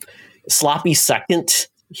the sloppy second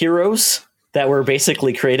heroes that were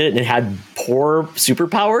basically created and it had poor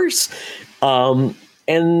superpowers.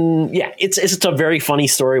 And yeah, it's a very funny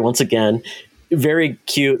story. Once again, very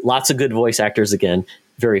cute, lots of good voice actors again,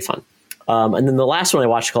 very fun. And then the last one I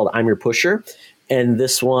watched called I'm Your Pusher. And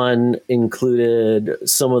this one included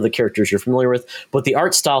some of the characters you're familiar with, but the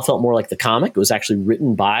art style felt more like the comic. It was actually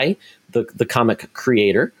written by the comic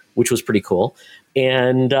creator, which was pretty cool.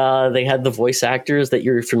 And they had the voice actors that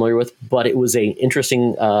you're familiar with, but it was an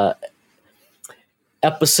interesting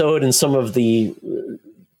episode, and some of the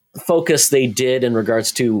focus they did in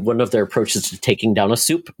regards to one of their approaches to taking down a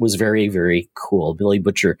soup was very, very cool. Billy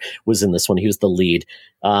Butcher was in this one. He was the lead.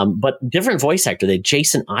 But different voice actor. They had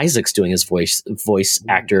Jason Isaacs doing his voice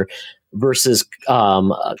actor versus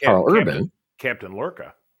Carl Urban. Captain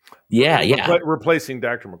Lorca. Yeah. Replacing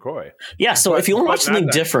Dr. McCoy. Yeah, so if you want to watch something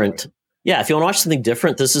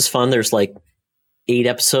different, this is fun. There's like 8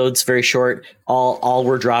 episodes, very short. All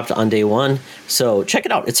were dropped on day one. So check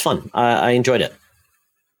it out. It's fun. I enjoyed it.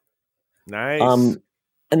 Nice.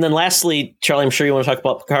 And then lastly, Charlie, I'm sure you want to talk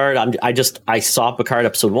about Picard. I saw Picard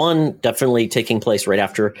episode 1, definitely taking place right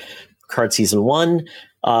after Picard season 1.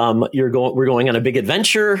 We're going on a big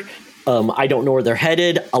adventure. I don't know where they're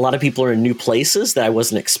headed. A lot of people are in new places that I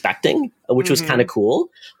wasn't expecting, which was kind of cool.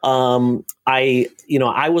 I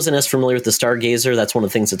wasn't as familiar with the Stargazer. That's one of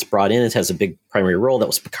the things that's brought in. It has a big primary role. That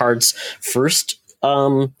was Picard's first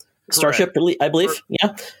starship, I believe.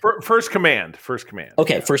 First command.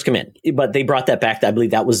 Okay, First Command. But they brought that back. I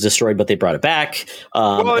believe that was destroyed, but they brought it back.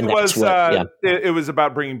 It was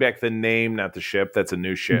about bringing back the name, not the ship. That's a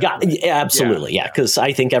new ship. Yeah, absolutely. Yeah, because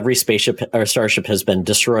I think every spaceship or starship has been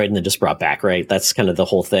destroyed and then just brought back. Right, that's kind of the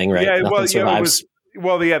whole thing. Right. Yeah. Nothing survives.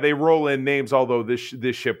 They roll in names, although this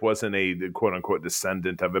ship wasn't a quote unquote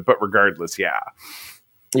descendant of it. But regardless,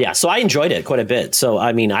 Yeah, so I enjoyed it quite a bit. So,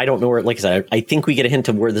 I mean, I don't know where, like I said, I think we get a hint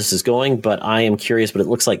of where this is going, but I am curious, but it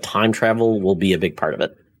looks like time travel will be a big part of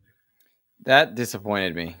it. That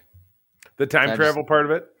disappointed me. The time travel part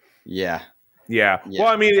of it? Yeah. Well,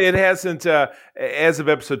 I mean, it hasn't, as of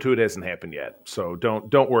episode 2, it hasn't happened yet. So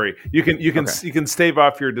don't worry. You can stave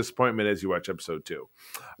off your disappointment as you watch episode 2.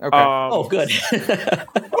 Okay. Good.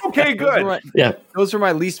 Okay, good. Those were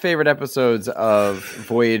my least favorite episodes of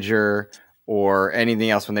Voyager or anything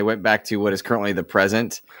else when they went back to what is currently the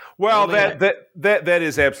present. Well, that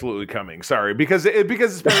is absolutely coming. Sorry, because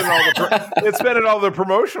it's been in all the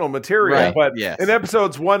promotional material. Right. But in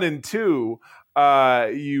episodes 1 and 2,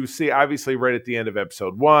 you see obviously right at the end of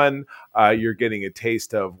episode 1, you're getting a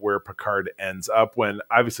taste of where Picard ends up when,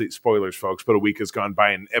 obviously, spoilers, folks, but a week has gone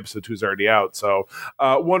by and episode 2 is already out. So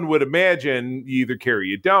one would imagine you either care or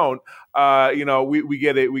you don't. we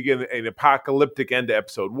get an apocalyptic end to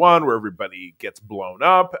episode 1 where everybody gets blown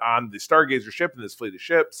up on the Stargazer ship, and this fleet of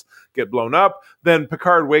ships get blown up. Then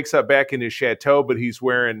Picard wakes up back in his chateau, but he's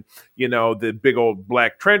wearing, the big old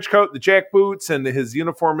black trench coat, the jack boots, and his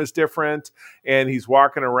uniform is different, and he's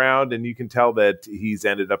walking around, and you can tell that he's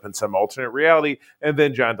ended up in some alternate reality. And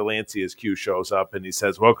then John Delancey as Q shows up, and he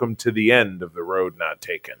says, "Welcome to the end of the road not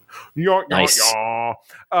taken." Nice.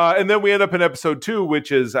 And then we end up in episode 2,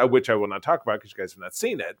 which I will not talk about because you guys have not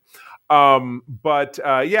seen it. But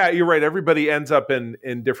you're right. Everybody ends up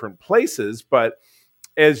in different places, but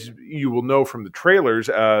as you will know from the trailers,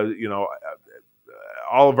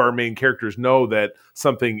 all of our main characters know that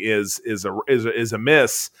something is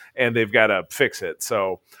amiss, and they've got to fix it.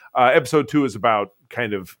 So episode 2 is about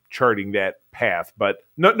kind of charting that path, but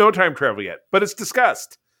no time travel yet. But it's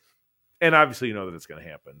discussed, and obviously you know that it's going to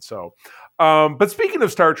happen. So, but speaking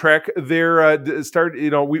of Star Trek, we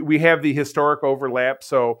have the historic overlap.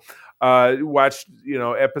 So watched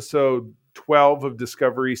episode 12 of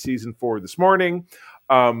Discovery season 4 this morning.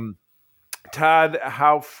 Todd,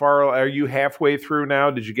 how far are you? Halfway through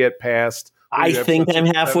now? Did you get past? I think I'm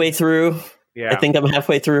halfway through. Yeah, I think I'm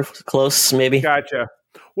halfway through. Close, maybe. Gotcha.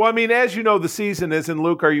 Well, I mean, as you know, the season is. And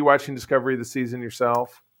Luke, are you watching Discovery this season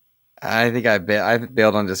yourself? I think I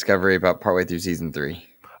bailed on Discovery about partway through season 3.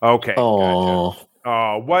 Okay. Oh.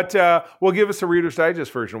 Gotcha. Well, give us a Reader's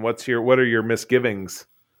Digest version. What are your misgivings?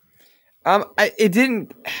 It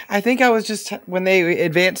didn't. I think I was just when they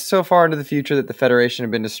advanced so far into the future that the Federation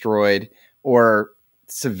had been destroyed or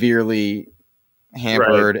severely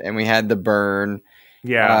hampered, and we had the burn.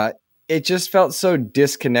 Yeah. It just felt so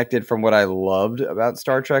disconnected from what I loved about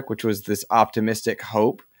Star Trek, which was this optimistic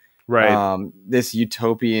hope, right? This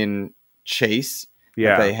utopian chase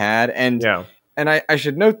that they had, and I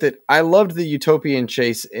should note that I loved the utopian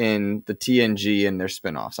chase in the TNG and their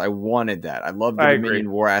spinoffs. I wanted that. I loved the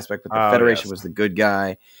Dominion War aspect, but the Federation was the good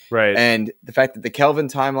guy, right? And the fact that the Kelvin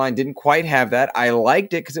timeline didn't quite have that, I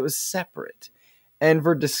liked it because it was separate. And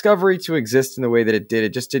for Discovery to exist in the way that it did,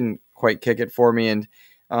 it just didn't quite kick it for me. And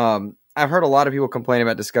I've heard a lot of people complain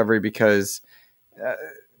about Discovery because,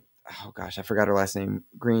 I forgot her last name.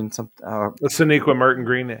 Green, something. Sonequa Martin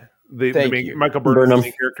Green. The Michael Burnham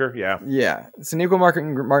character, yeah. Sonequa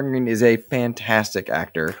Martin Green is a fantastic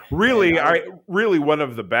actor. Really, really one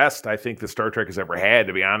of the best I think the Star Trek has ever had.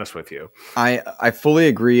 To be honest with you, I fully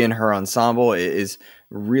agree. In her ensemble is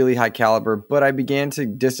really high caliber, but I began to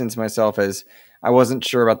distance myself as I wasn't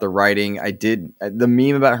sure about the writing. I did the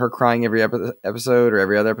meme about her crying every episode or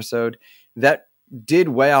every other episode that did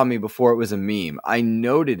weigh on me before it was a meme. I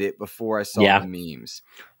noted it before I saw the memes,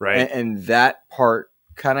 right? And that part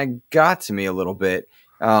kind of got to me a little bit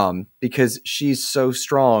because she's so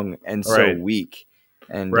strong and so weak,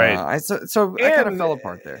 and I kind of fell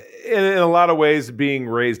apart there. In a lot of ways, being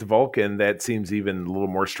raised Vulcan, that seems even a little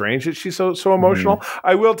more strange that she's so emotional. Mm-hmm.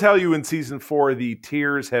 I will tell you, in season 4, the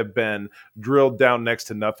tears have been drilled down next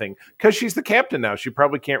to nothing because she's the captain now. She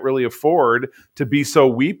probably can't really afford to be so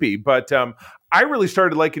weepy, but I really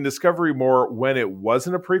started liking Discovery more when it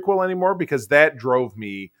wasn't a prequel anymore because that drove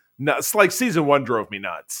me nuts. Like season 1 drove me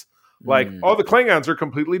nuts. Like, the Klingons are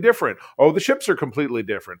completely different. The ships are completely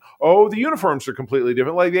different. The uniforms are completely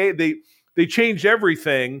different. Like they changed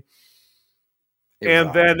everything.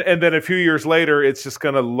 And then a few years later, it's just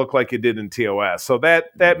going to look like it did in TOS. So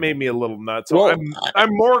that made me a little nuts. So I'm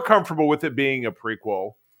more comfortable with it being a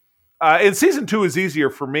prequel. And season 2 is easier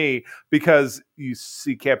for me because you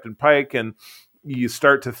see Captain Pike and you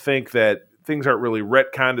start to think that things aren't really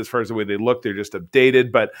retconned as far as the way they look. They're just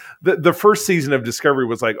updated. But the first season of Discovery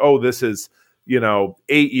was like, this is, 8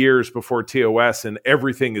 years before TOS and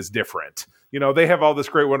everything is different. They have all this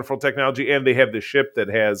great, wonderful technology and they have the ship that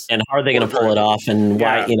has. And how are they going to pull it off and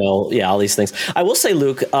why, all these things. I will say,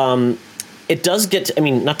 Luke, it does get,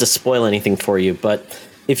 not to spoil anything for you, but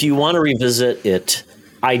if you want to revisit it,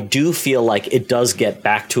 I do feel like it does get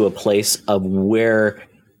back to a place of where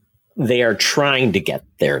they are trying to get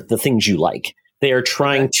there, the things you like. They are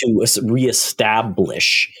trying to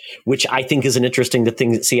reestablish, which I think is an interesting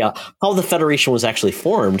thing to see how the Federation was actually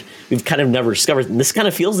formed. We've kind of never discovered, and this kind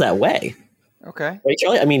of feels that way. Okay. Right,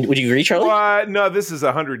 Charlie? Would you agree, Charlie? No, this is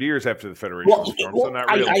 100 years after the Federation was formed, so not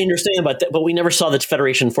really. I understand, but we never saw the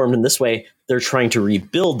Federation formed in this way. They're trying to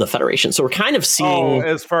rebuild the Federation. So we're kind of seeing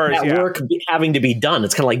as far as work having to be done.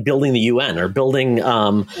 It's kind of like building the UN or building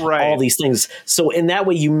all these things. So in that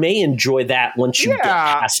way, you may enjoy that once you get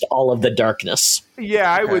past all of the darkness.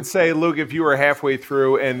 Yeah, I would say, Luke, if you were halfway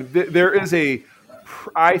through, and there is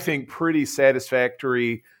I think, pretty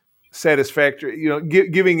satisfactory satisfactory,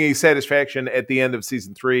 giving a satisfaction at the end of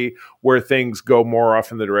season 3 where things go more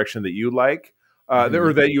off in the direction that you like,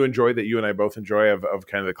 or that you enjoy, that you and I both enjoy of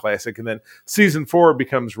kind of the classic. And then season 4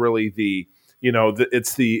 becomes really the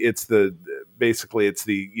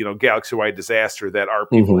galaxy-wide disaster that our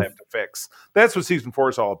people have to fix. That's what season 4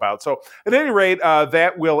 is all about. So at any rate,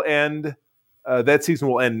 that will end. That season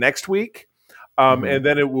will end next week. And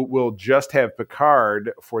then it will just have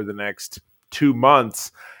Picard for the next 2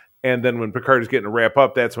 months. And then when Picard is getting to wrap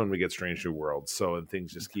up, that's when we get Strange New Worlds. So and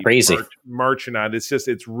things just keep marching on.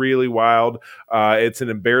 It's really wild. It's an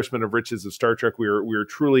embarrassment of riches of Star Trek. We're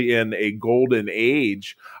truly in a golden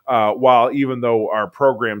age. While even though our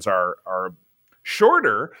programs are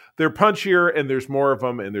shorter, they're punchier, and there's more of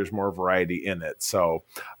them, and there's more variety in it. So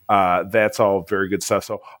that's all very good stuff.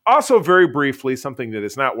 So also very briefly, something that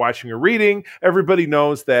is not watching or reading. Everybody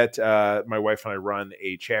knows that my wife and I run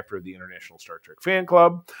a chapter of the International Star Trek Fan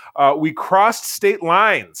Club. We crossed state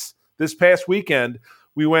lines this past weekend.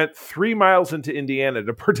 We went 3 miles into Indiana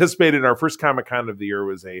to participate in our first Comic-Con of the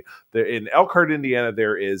year. In Elkhart, Indiana,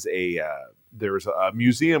 there's a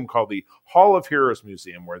museum called the Hall of Heroes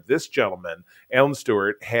Museum, where this gentleman, Alan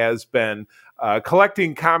Stewart, has been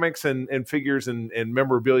collecting comics and figures and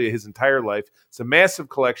memorabilia his entire life. It's a massive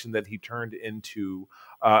collection that he turned into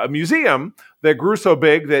a museum that grew so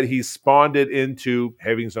big that he spawned it into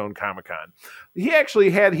having his own Comic-Con. He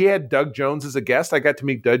actually had Doug Jones as a guest. I got to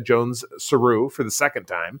meet Doug Jones Saru for the second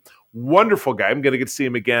time. Wonderful guy. I'm going to get to see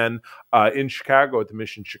him again in Chicago at the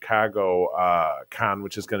Mission Chicago Con,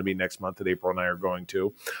 which is going to be next month that April and I are going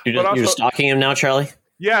to. You're stalking him now, Charlie?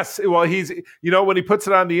 Yes. Well, he's, when he puts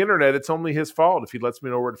it on the internet, it's only his fault if he lets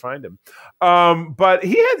me know where to find him. But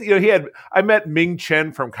I met Ming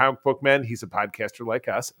Chen from Comic Book Men. He's a podcaster like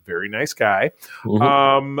us. Very nice guy.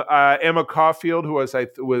 Emma Caulfield, who was I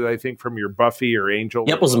think from your Buffy or Angel.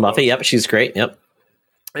 Yep. Was in Buffy. Yep. She's great. Yep.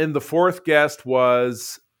 And the fourth guest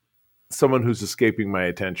was someone who's escaping my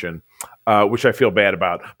attention, which I feel bad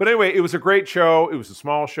about. But anyway, it was a great show. It was a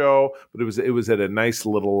small show, but it was at a nice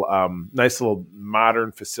little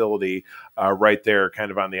modern facility right there,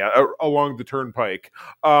 kind of on along the turnpike.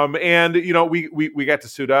 And we got to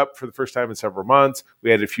suit up for the first time in several months.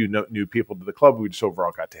 We had a few new people to the club. We just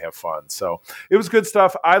overall got to have fun. So it was good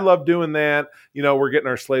stuff. I love doing that. We're getting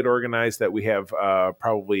our slate organized that we have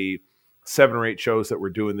probably 7 or 8 shows that we're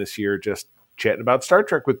doing this year, just chatting about Star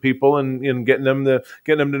Trek with people and getting them to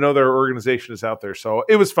know their organization is out there. So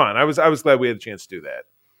it was fun. I was glad we had a chance to do that.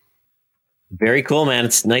 Very cool, man.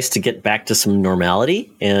 It's nice to get back to some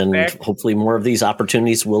normality, and hopefully more of these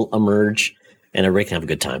opportunities will emerge and everybody can have a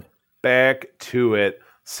good time. Back to it.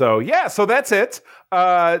 So yeah, so that's it.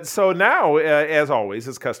 So now, as always,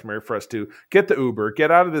 it's customary for us to get the Uber, get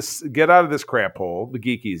out of this crap hole, the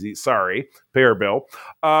Geek Easy. Sorry, pay our bill.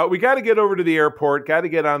 We got to get over to the airport. Got to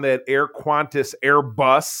get on that Air Qantas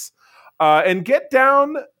Airbus and get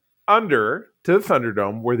down under to the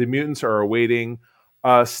Thunderdome, where the mutants are awaiting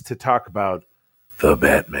us to talk about the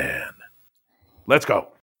Batman. Let's go.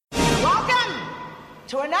 Welcome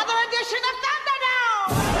to another edition of Thunderdome.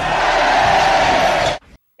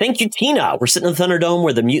 Thank you, Tina. We're sitting in the Thunderdome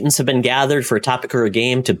where the mutants have been gathered for a topic or a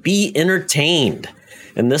game to be entertained.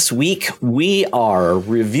 And this week, we are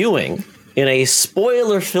reviewing, in a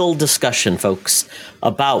spoiler-filled discussion, folks,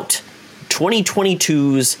 about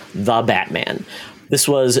 2022's The Batman. This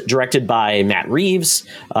was directed by Matt Reeves,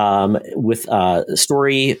 with a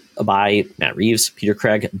story by Matt Reeves, Peter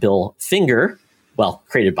Craig, Bill Finger. Well,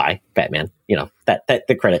 created by Batman, that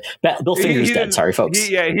the credit. Bill Finger's dead. Sorry, folks.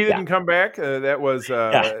 He didn't come back. That was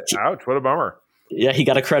ouch. What a bummer. Yeah, he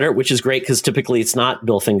got a credit, which is great because typically it's not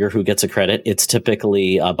Bill Finger who gets a credit. It's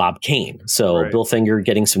typically Bob Kane. So right. Bill Finger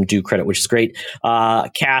getting some due credit, which is great.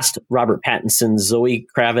 Cast: Robert Pattinson, Zoe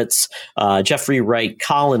Kravitz, Jeffrey Wright,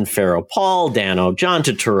 Colin Farrell, Paul Dano, John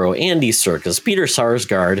Turturro, Andy Serkis, Peter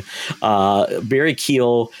Sarsgaard, Barry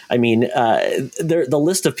Keogh. I mean, the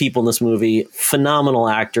list of people in this movie, phenomenal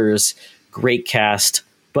actors, great cast.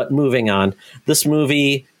 But moving on, this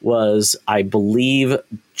movie was, I believe,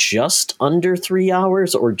 just under 3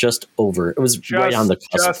 hours or just over. It was just, right on the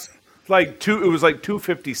cusp. It was like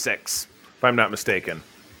 256, if I'm not mistaken.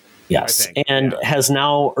 Yes, and has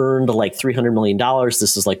now earned like $300 million.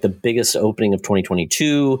 This is like the biggest opening of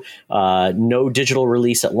 2022. No digital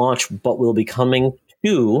release at launch, but will be coming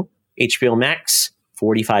to HBO Max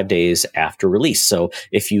 45 days after release. So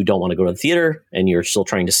if you don't want to go to the theater and you're still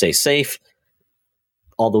trying to stay safe,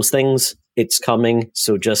 all those things, it's coming.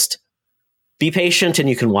 So just be patient and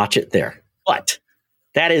you can watch it there. But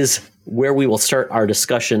that is where we will start our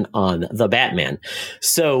discussion on The Batman.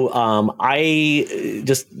 So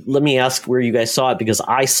let me ask where you guys saw it, because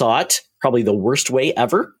I saw it probably the worst way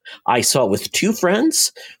ever. I saw it with two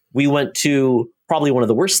friends. We went to probably one of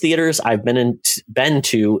the worst theaters I've been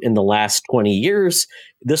to in the last 20 years.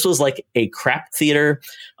 This was like a crap theater,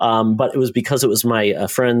 but it was because it was my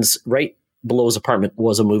friend's right below his apartment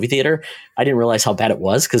was a movie theater. I didn't realize how bad it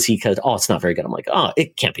was because he could, it's not very good. I'm like,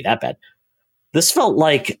 it can't be that bad. This felt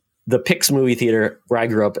like the Pix movie theater where I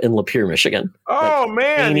grew up in Lapeer, Michigan. Oh, like,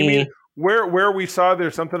 man. You mean where we saw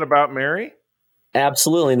There's Something About Mary?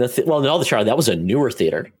 Absolutely. And Charlie, that was a newer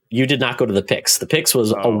theater. You did not go to the Pix. The Pix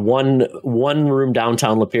was a one room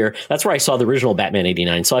downtown Lapeer. That's where I saw the original Batman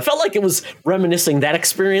 89. So I felt like it was reminiscing that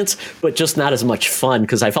experience, but just not as much fun,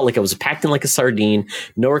 because I felt like I was packed in like a sardine,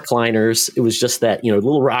 no recliners. It was just that,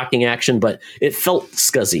 little rocking action, but it felt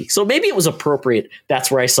scuzzy. So maybe it was appropriate.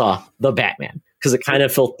 That's where I saw the Batman, because it kind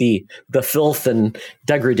of felt the filth and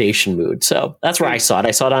degradation mood. So that's where I saw it.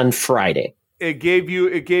 I saw it on Friday. It gave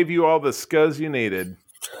you all the scuzz you needed.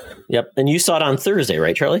 Yep. And you saw it on Thursday,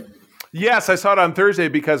 right, Charlie? Yes, I saw it on Thursday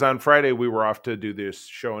because on Friday we were off to do this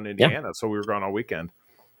show in Indiana, so we were gone all weekend.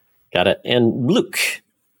 Got it. And Luke,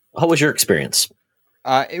 how was your experience?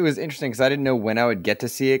 It was interesting because I didn't know when I would get to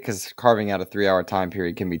see it, because carving out a 3-hour time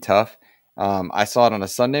period can be tough. I saw it on a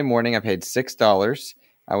Sunday morning. I paid $6.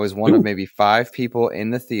 I was one of maybe 5 people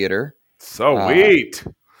in the theater. Sweet.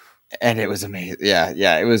 And it was amazing.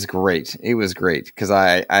 Yeah, it was great. It was great because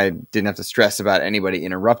I didn't have to stress about anybody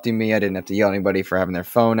interrupting me. I didn't have to yell at anybody for having their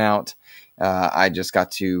phone out. I just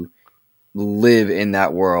got to live in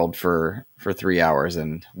that world for 3 hours,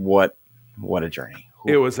 and what a journey.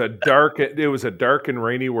 It was a dark and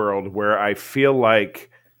rainy world where I feel like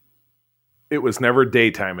it was never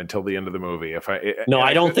daytime until the end of the movie.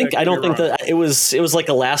 I don't think that it was like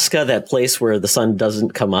Alaska, that place where the sun doesn't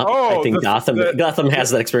come up. I think Gotham has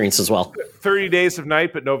that experience as well. 30 Days of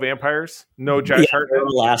Night, but no vampires, no Josh Hartnett.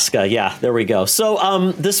 Alaska, yeah, there we go.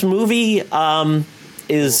 So this movie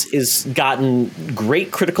is gotten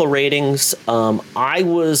great critical ratings. I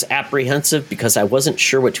was apprehensive because I wasn't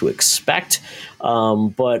sure what to expect,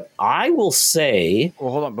 but I will say.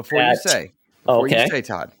 Well, hold on before you say,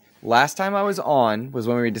 Todd. Last time I was on was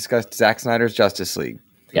when we discussed Zack Snyder's Justice League.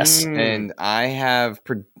 Yes. And I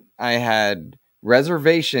had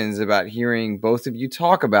reservations about hearing both of you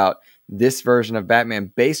talk about this version of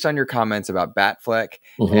Batman based on your comments about Batfleck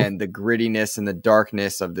and the grittiness and the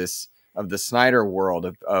darkness of the Snyder world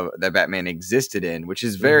of that Batman existed in, which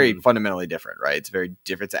is very fundamentally different, right? It's very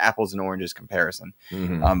different. It's apples and oranges comparison.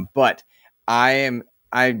 But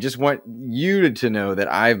I just want you to know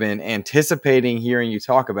that I've been anticipating hearing you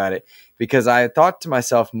talk about it, because I thought to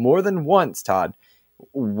myself more than once, Todd,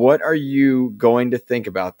 what are you going to think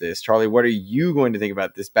about this? Charlie, what are you going to think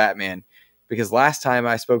about this Batman? Because last time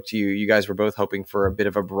I spoke to you, you guys were both hoping for a bit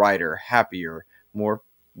of a brighter, happier,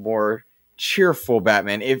 more cheerful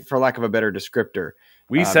Batman, if for lack of a better descriptor.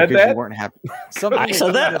 We said that? You weren't happy. I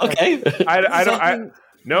said that? Okay.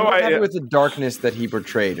 I happy with the darkness that he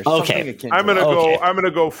portrayed. Or okay. I'm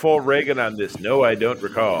gonna go full Reagan on this. No, I don't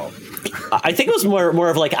recall. I think it was more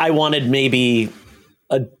of like I wanted maybe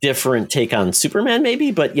a different take on Superman,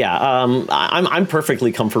 maybe. But yeah, I'm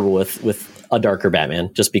perfectly comfortable with a darker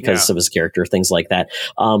Batman just because of his character, things like that.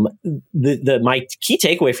 My key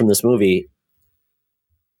takeaway from this movie,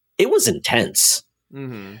 it was intense.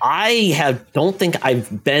 I don't think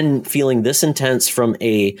I've been feeling this intense from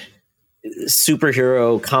a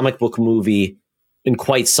superhero comic book movie in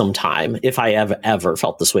quite some time, if I have ever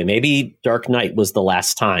felt this way. Maybe Dark Knight was the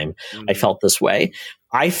last time I felt this way.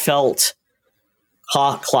 I felt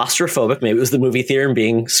claustrophobic. Maybe it was the movie theater and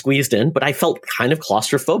being squeezed in, but I felt kind of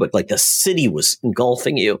claustrophobic. Like the city was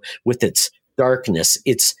engulfing you with its darkness.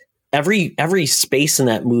 It's every space in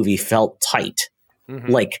that movie felt tight.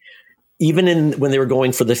 Like even when they were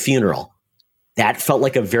going for the funeral, that felt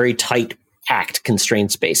like a very tight, packed,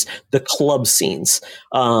 constrained space. The club scenes.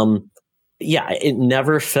 It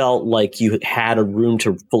never felt like you had a room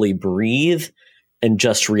to fully breathe and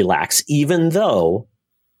just relax, even though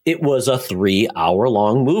it was a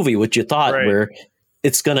 3-hour-long movie, which you thought where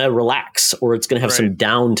it's going to relax or it's going to have some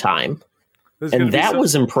downtime. And that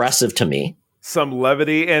was impressive to me. Some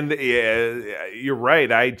levity. And you're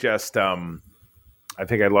right. I just, I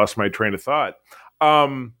think I lost my train of thought. I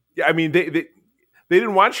mean, they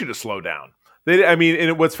didn't want you to slow down.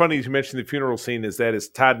 And what's funny is you mentioned the funeral scene is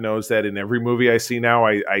Todd knows that in every movie I see now,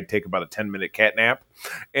 I take about a 10-minute cat nap.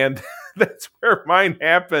 And that's where mine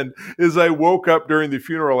happened. Is I woke up during the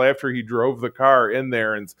funeral after he drove the car in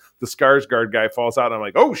there, and the Skarsgård guy falls out. And I'm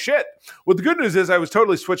like, oh shit! Well, the good news is I was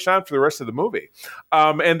totally switched on for the rest of the movie,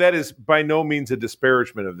 and that is by no means a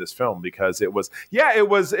disparagement of this film, because it was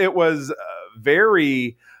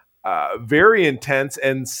very very intense.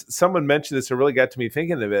 And someone mentioned this and really got to me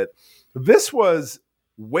thinking of it. This was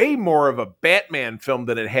way more of a Batman film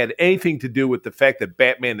than it had anything to do with the fact that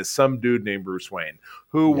Batman is some dude named Bruce Wayne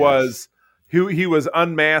who he was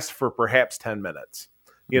unmasked for perhaps 10 minutes,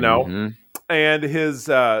 and his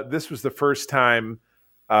this was the first time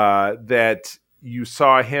that you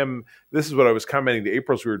saw him. This is what I was commenting to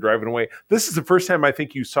April as we were driving away. This is the first time I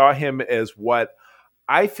think you saw him as what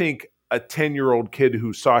I think a 10-year-old kid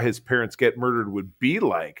who saw his parents get murdered would be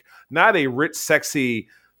like. Not a rich, sexy,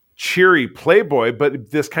 cheery playboy,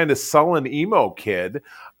 but this kind of sullen emo kid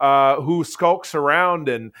who skulks around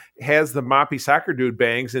and has the moppy soccer dude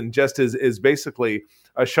bangs and just is basically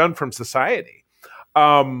a shun from society.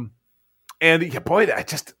 And yeah, boy, I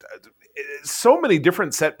just so many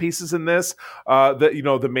different set pieces in this. That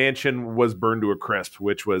the mansion was burned to a crisp,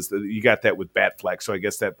 which was you got that with Batfleck, so I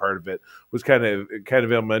guess that part of it was kind of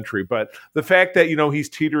elementary. But the fact that he's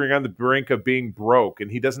teetering on the brink of being broke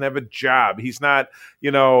and he doesn't have a job, he's not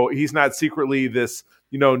secretly this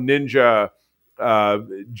ninja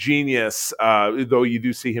genius, though you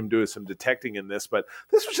do see him doing some detecting in this. But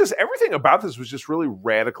this was just everything about this was just really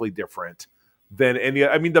radically different than any.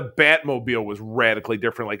 I mean, the Batmobile was radically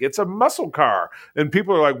different. Like, it's a muscle car, and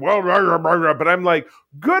people are like, well, but I'm like,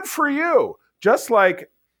 good for you. Just like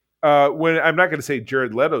when I'm not going to say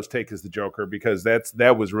Jared Leto's take as the Joker, because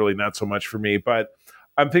that was really not so much for me, but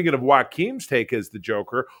I'm thinking of Joaquin's take as the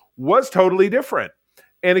Joker was totally different.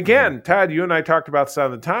 And again, Todd, you and I talked about this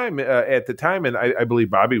on the time at the time, and I believe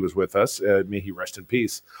Bobby was with us. May he rest in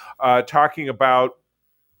peace. Talking about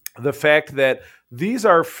the fact that these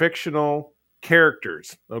are fictional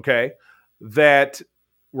characters, okay, that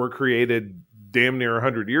were created damn near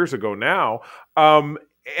 100 years ago now. And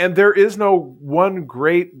there is no one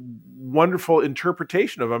great, wonderful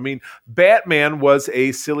interpretation of them. I mean, Batman was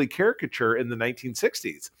a silly caricature in the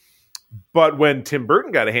 1960s. But when Tim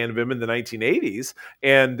Burton got a hand of him in the 1980s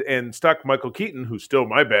and stuck Michael Keaton, who's still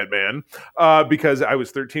my Batman, because I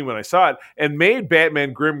was 13 when I saw it, and made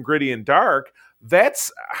Batman grim, gritty, and dark,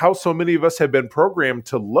 that's how so many of us have been programmed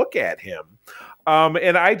to look at him.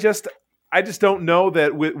 And I just don't know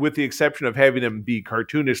that with the exception of having him be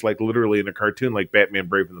cartoonish, like literally in a cartoon like Batman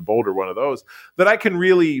Brave and the Bold or one of those, that I can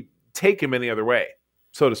really take him any other way,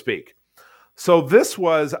 so to speak. So this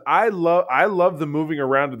was, I love the moving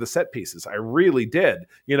around of the set pieces. I really did.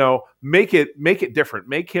 Make it different.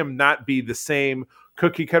 Make him not be the same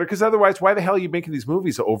cookie cutter, because otherwise, why the hell are you making these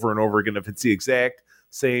movies over and over again if it's the exact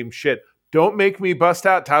same shit? Don't make me bust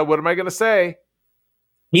out, Todd. What am I going to say?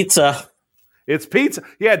 Pizza. It's pizza.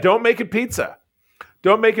 Yeah, don't make it pizza.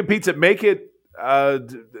 Don't make it pizza. Make it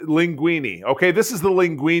linguine. Okay, this is the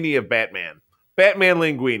linguine of Batman. Batman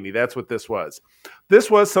linguine. That's what this was. This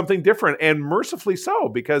was something different, and mercifully so,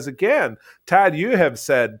 because again, Todd, you have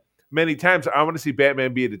said many times, I want to see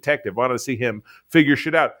Batman be a detective. I want to see him figure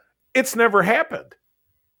shit out. It's never happened.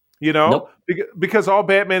 Nope. Because all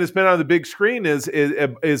Batman has been on the big screen is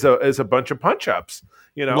a bunch of punch-ups.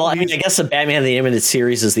 Well, I mean, I guess the Batman the Animated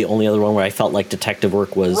Series is the only other one where I felt like detective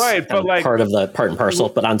work was right, but like, part and parcel,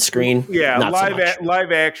 but on screen, not live so much.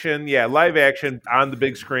 Live action on the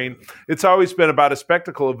big screen. It's always been about a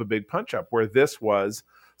spectacle of a big punch-up, where this was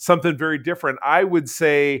something very different. I would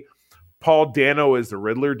say Paul Dano as the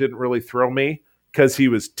Riddler didn't really thrill me because he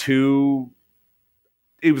was kind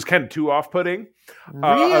of too off-putting.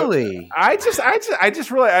 Really? I just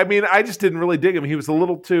didn't really dig him. He was a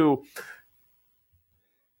little too.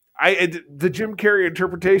 The Jim Carrey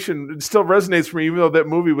interpretation still resonates for me, even though that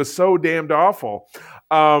movie was so damned awful.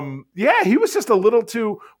 He was just a little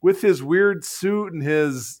too, with his weird suit and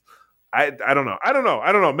his. I don't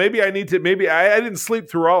know. Maybe I didn't sleep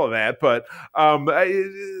through all of that, but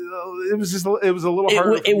it was a little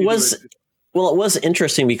harder. Well, it was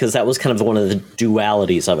interesting because that was kind of one of the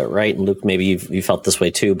dualities of it, right? And Luke, maybe you felt this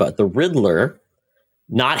way too, but the Riddler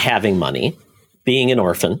not having money, being an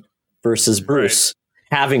orphan, versus Bruce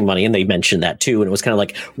having money, and they mentioned that too, and it was kind of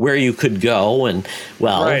like where you could go, and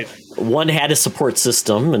one had a support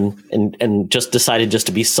system and just decided just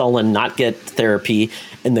to be sullen, not get therapy,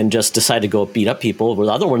 and then just decided to go beat up people, where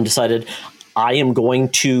the other one decided, I am going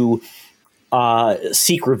to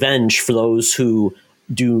seek revenge for those who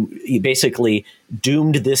basically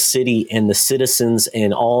doomed this city and the citizens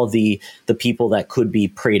and all the people that could be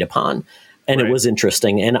preyed upon. And it was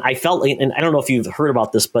interesting. And I felt like, and I don't know if you've heard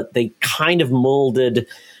about this, but they kind of molded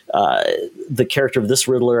the character of this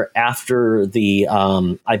Riddler after the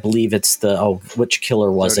I believe it's which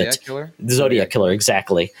killer was Zodiac it? Killer? The Zodiac Killer,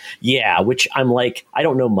 exactly. Yeah, which I'm like, I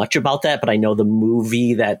don't know much about that, but I know the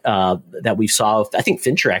movie that we saw. I think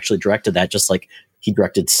Fincher actually directed that, just like he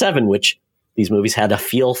directed Seven, which these movies had a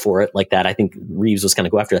feel for it like that. I think Reeves was going to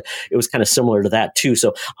go after it. It was kind of similar to that too.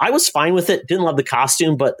 So I was fine with it. Didn't love the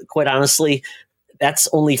costume, but quite honestly, that's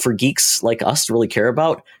only for geeks like us to really care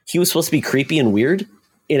about. He was supposed to be creepy and weird,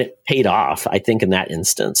 and it paid off, I think, in that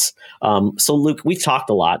instance. So Luke, we've talked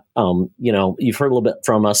a lot. You've heard a little bit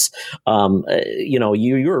from us. You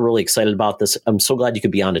were really excited about this. I'm so glad you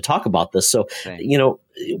could be on to talk about this. So,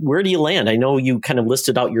 where do you land? I know you kind of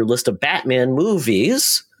listed out your list of Batman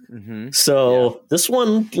movies. Mm-hmm. So this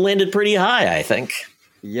one landed pretty high, I think.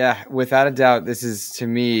 Yeah, without a doubt, this is, to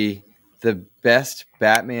me, the best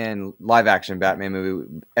live action Batman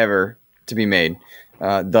movie ever to be made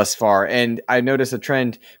thus far. And I notice a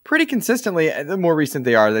trend pretty consistently. The more recent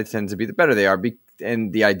they are, they tend to be the better they are.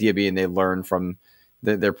 And the idea being they learn from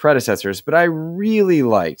their predecessors. But I really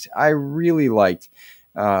liked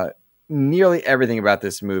nearly everything about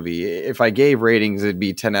this movie. If I gave ratings, it'd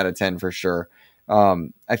be 10 out of 10 for sure.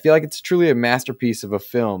 I feel like it's truly a masterpiece of a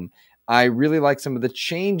film. I really like some of the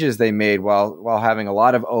changes they made while having a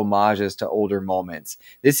lot of homages to older moments.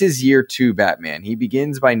 This is year 2 Batman. He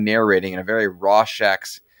begins by narrating in a very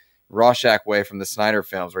Rorschach way from the Snyder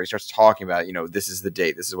films, where he starts talking about, this is the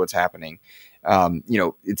date, this is what's happening.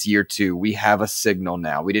 It's year 2. We have a signal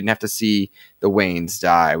now. We didn't have to see the Waynes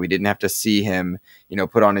die. We didn't have to see him,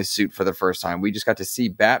 put on his suit for the first time. We just got to see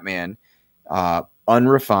Batman,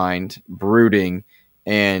 unrefined, brooding,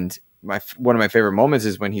 and one of my favorite moments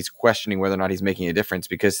is when he's questioning whether or not he's making a difference,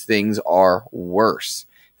 because things are worse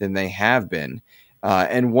than they have been.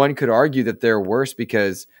 And one could argue that they're worse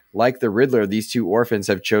because, like the Riddler, these two orphans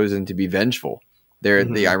have chosen to be vengeful.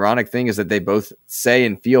 The ironic thing is that they both say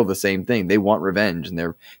and feel the same thing. They want revenge,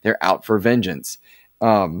 and they're out for vengeance.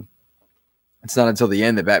 It's not until the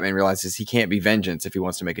end that Batman realizes he can't be vengeance if he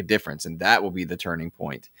wants to make a difference, and that will be the turning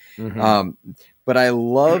point. But I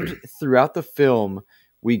loved throughout the film,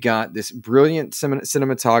 we got this brilliant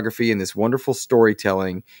cinematography and this wonderful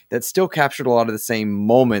storytelling that still captured a lot of the same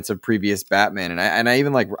moments of previous Batman. And I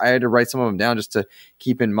even I had to write some of them down just to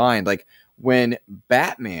keep in mind, like when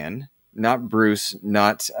Batman, not Bruce,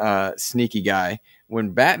 not Sneaky Guy,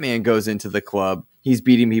 when Batman goes into the club, he's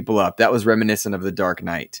beating people up. That was reminiscent of The Dark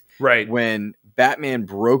Knight. Right. When Batman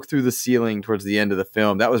broke through the ceiling towards the end of the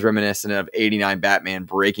film, that was reminiscent of 89 Batman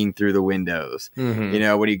breaking through the windows.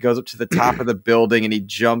 When he goes up to the top of the building and he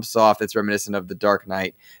jumps off, that's reminiscent of The Dark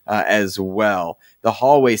Knight as well. The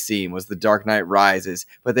hallway scene was The Dark Knight Rises,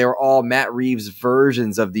 but they were all Matt Reeves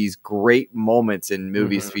versions of these great moments in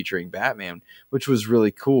movies featuring Batman, which was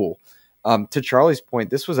really cool. To Charlie's point,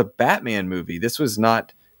 this was a Batman movie. This was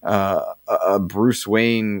not a Bruce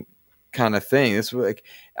Wayne kind of thing. This was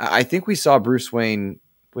I think we saw Bruce Wayne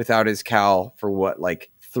without his cowl for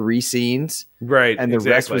 3 scenes, right? And the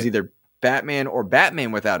rest was either Batman or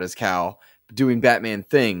Batman without his cowl doing Batman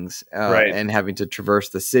things, right, and having to traverse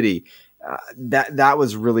the city. That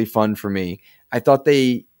was really fun for me. I thought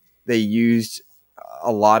they used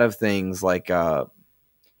a lot of things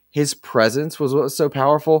his presence was what was so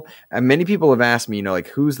powerful. And many people have asked me,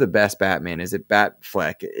 who's the best Batman? Is it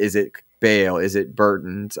Batfleck? Is it Bale? Is it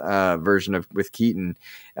Burton's version with Keaton?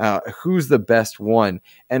 Who's the best one?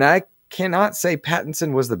 And I cannot say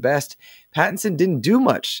Pattinson was the best. Pattinson didn't do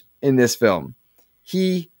much in this film.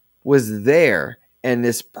 He was there and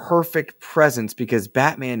this perfect presence because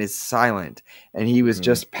Batman is silent and he was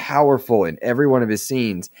just powerful in every one of his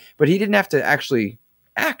scenes, but he didn't have to actually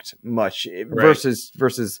act much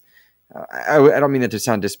versus I don't mean that to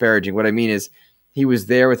sound disparaging. What I mean is he was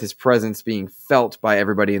there with his presence being felt by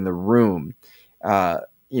everybody in the room.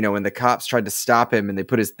 When the cops tried to stop him and they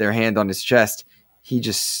put their hand on his chest, he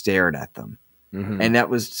just stared at them. And that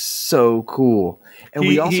was so cool. And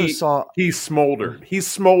we also saw he smoldered. He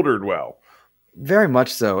smoldered well. Very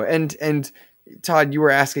much so. And Todd, you were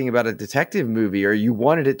asking about a detective movie, or you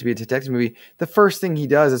wanted it to be a detective movie. The first thing he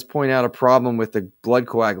does is point out a problem with the blood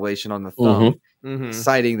coagulation on the thumb,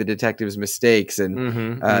 citing the detective's mistakes,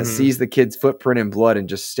 and sees the kid's footprint in blood and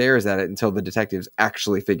just stares at it until the detectives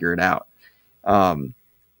actually figure it out.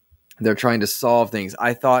 They're trying to solve things.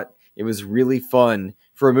 I thought it was really fun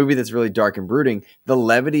for a movie that's really dark and brooding. The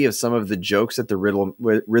levity of some of the jokes that the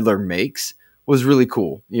Riddler makes was really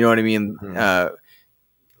cool. You know what I mean?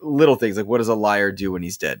 Little things like, what does a liar do when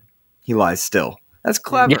he's dead? He lies still. That's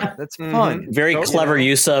clever. Yeah. That's fun. Very clever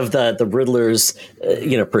use of the Riddler's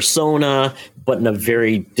persona, but in a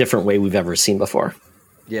very different way we've ever seen before.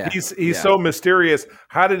 Yeah, he's so mysterious.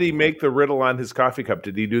 How did he make the riddle on his coffee cup?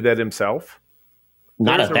 Did he do that himself?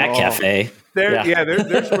 Not at that cafe. There's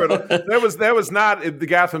a riddle. That was not at the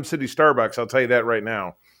Gotham City Starbucks. I'll tell you that right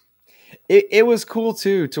now. It was cool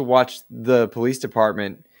too to watch the police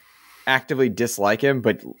department actively dislike him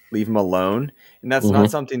but leave him alone, and that's not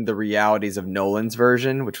something the realities of Nolan's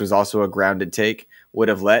version, which was also a grounded take, would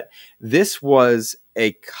have let. This was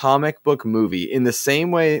a comic book movie in the same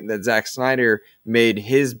way that Zack Snyder made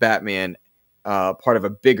his Batman part of a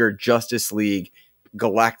bigger Justice League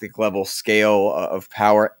galactic level scale of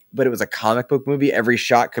power, but it was a comic book movie. Every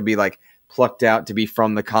shot could be like plucked out to be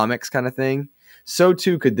from the comics kind of thing. So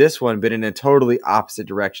too could this one, but in a totally opposite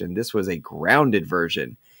direction. This was a grounded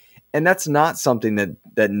version. And that's not something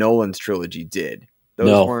that Nolan's trilogy did.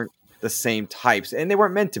 Those weren't the same types, and they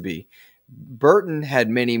weren't meant to be. Burton had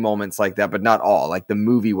many moments like that, but not all. Like the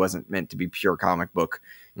movie wasn't meant to be pure comic book.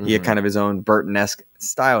 He had kind of his own Burton-esque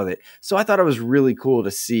style with it. So I thought it was really cool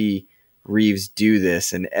to see Reeves do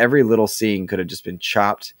this, and every little scene could have just been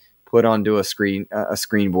chopped, put onto a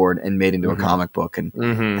screenboard, and made into a comic book. And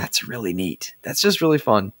that's really neat. That's just really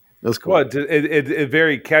fun. It was cool. Well, a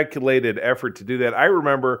very calculated effort to do that. I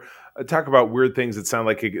remember talk about weird things that sound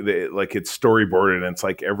like it's storyboarded, and it's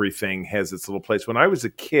like everything has its little place. When I was a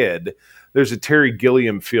kid, there's a Terry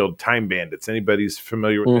Gilliam Field Time Bandits. Anybody's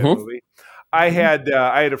familiar with that movie? I had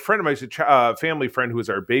a friend of mine, a family friend who was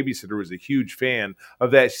our babysitter, was a huge fan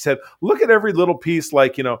of that. She said, look at every little piece,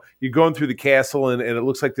 like, you're going through the castle and it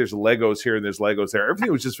looks like there's Legos here and there's Legos there.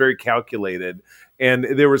 Everything was just very calculated, and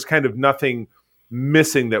there was kind of nothing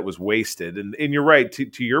missing that was wasted. And you're right,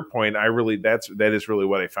 to your point, that is really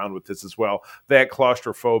what I found with this as well. That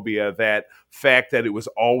claustrophobia, that fact that it was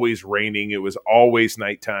always raining, it was always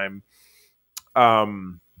nighttime.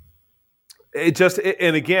 And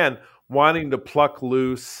again, wanting to pluck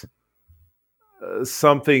loose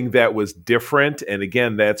something that was different. And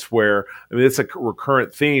again, that's where, it's a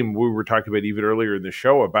recurrent theme we were talking about even earlier in the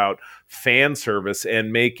show about fan service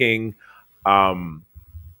and making,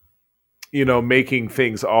 making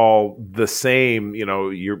things all the same.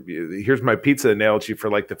 Here's my pizza analogy for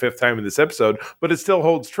like the fifth time in this episode, but it still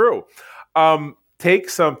holds true. Take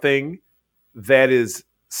something that is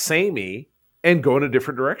samey and go in a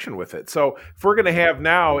different direction with it. So if we're going to have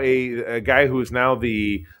now a guy who's now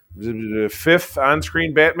the fifth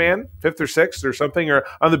on-screen Batman, fifth or sixth or something, or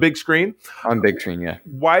on the big screen. On big screen, yeah.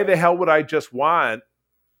 Why the hell would I just want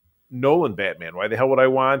Nolan Batman? Why the hell would I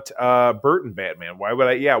want Burton Batman? Why would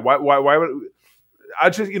I? Why would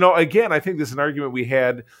I just? Again, I think this is an argument we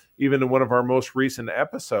had even in one of our most recent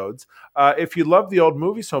episodes. If you love the old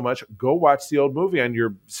movie so much, go watch the old movie on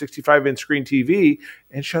your 65-inch screen TV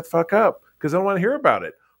and shut the fuck up, because I don't want to hear about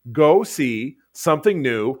it. Go see something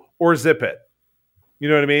new or zip it. You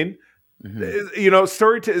know what I mean?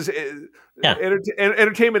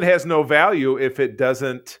 Entertainment has no value if it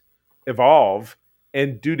doesn't evolve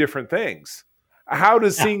and do different things. How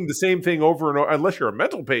does seeing the same thing over and over, unless you're a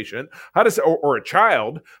mental patient, or a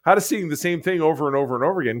child, how does seeing the same thing over and over and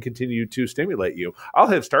over again continue to stimulate you? I'll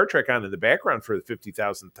have Star Trek on in the background for the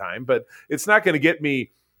 50,000th time, but it's not going to get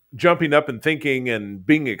me jumping up and thinking and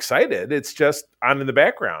being excited. It's just on in the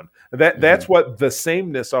background. That's what the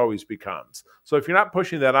sameness always becomes. So if you're not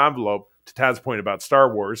pushing that envelope, to Todd's point about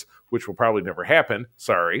Star Wars, which will probably never happen,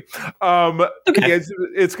 sorry,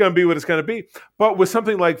 it's going to be what it's going to be. But with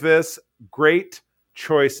something like this, great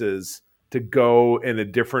choices to go in a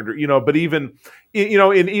different, but even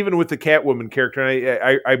with the Catwoman character,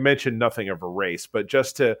 and I mentioned nothing of a race, but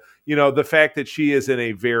just to, the fact that she is in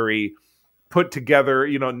a very put together,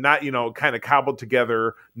 not, kind of cobbled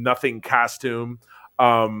together, nothing costume,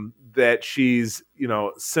 that she's,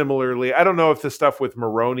 similarly, I don't know if the stuff with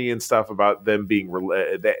Maroni and stuff about them being,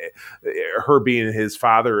 her being his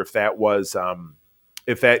father, if that was,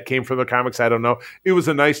 if that came from the comics, I don't know. It was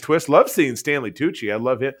a nice twist. Love seeing Stanley Tucci. I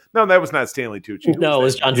love him. No, that was not Stanley Tucci. No, it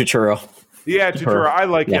was John Turturro. Yeah, Turturro. I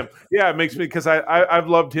like him. Yeah, it makes me, because I've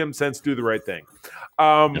loved him since Do the Right Thing.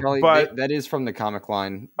 But that is from the comic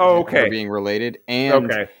line. Oh, okay. Being related, and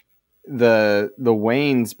the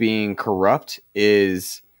Waynes being corrupt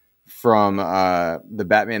is from the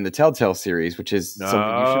Batman the Telltale series, which is something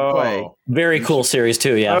you should play. Very cool series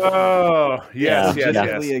too. Yeah. Oh yes,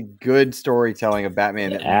 definitely a good storytelling of Batman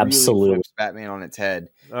that absolutely really flips Batman on its head.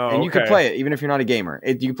 And you can play it even if you're not a gamer.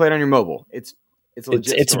 You can play it on your mobile. It's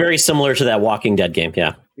very similar to that Walking Dead game.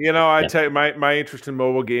 Yeah. I tell you, my interest in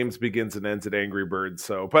mobile games begins and ends at Angry Birds.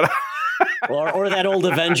 So, but or that old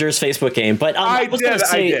Avengers Facebook game. But I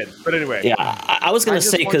did. But anyway, I was going to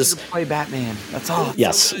say, because play Batman. That's all.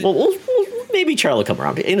 Yes. Well, maybe Charlie will come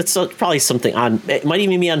around. And it's probably something on, it might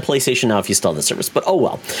even be on PlayStation now if you still have the service, but oh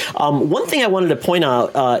well. One thing I wanted to point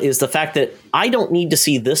out is the fact that I don't need to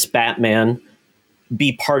see this Batman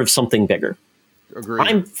be part of something bigger. Agreed.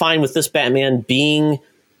 I'm fine with this Batman being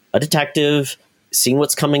a detective, seeing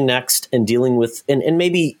what's coming next, and dealing with, and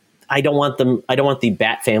maybe I don't want the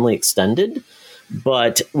Bat family extended,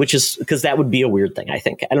 but which is because that would be a weird thing. I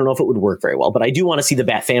think I don't know if it would work very well, but I do want to see the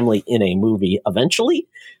Bat family in a movie eventually.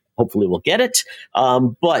 Hopefully, we'll get it.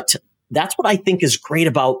 But that's what I think is great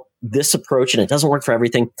about this approach, and it doesn't work for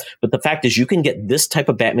everything. But the fact is, you can get this type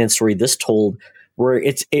of Batman story this told, where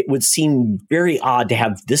it would seem very odd to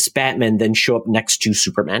have this Batman then show up next to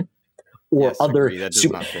Superman or other. That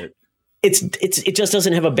does not fit. It just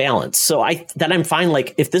doesn't have a balance. So I'm fine.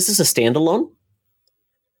 Like if this is a standalone,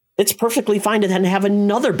 it's perfectly fine to then have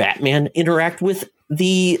another Batman interact with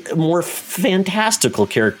the more fantastical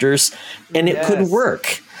characters, and it could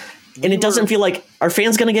work. And it doesn't feel like, are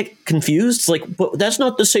fans going to get confused? It's like, but that's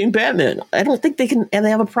not the same Batman. I don't think they can, and they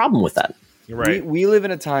have a problem with that. You're right. We live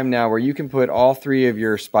in a time now where you can put all three of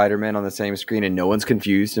your Spider-Men on the same screen and no one's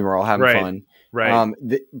confused and we're all having fun. Right.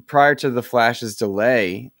 Prior to the Flash's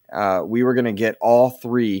delay, we were going to get all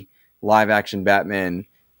three live-action Batman.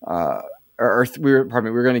 We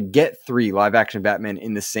were going to get 3 live-action Batman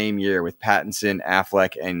in the same year with Pattinson,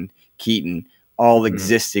 Affleck, and Keaton all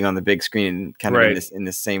existing on the big screen, kind of in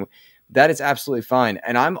this same. That is absolutely fine,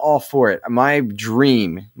 and I'm all for it. My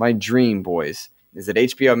dream, boys, is that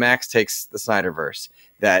HBO Max takes the Snyderverse,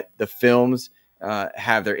 that the films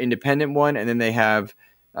have their independent one, and then they have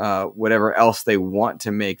whatever else they want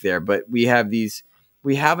to make there. But we have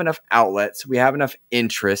enough outlets, we have enough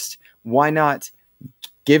interest. Why not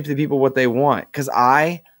give the people what they want? Because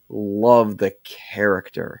I love the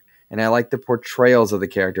character, and I like the portrayals of the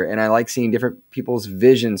character, and I like seeing different people's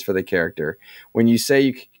visions for the character. When you say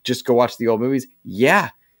you just go watch the old movies,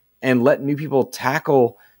 and let new people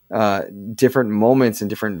tackle different moments and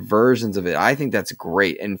different versions of it, I think that's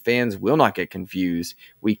great, and fans will not get confused.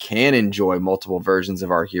 We can enjoy multiple versions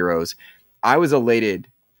of our heroes. I was elated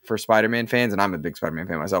for Spider-Man fans, and I'm a big Spider-Man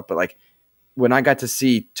fan myself, but like when I got to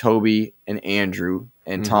see Toby and Andrew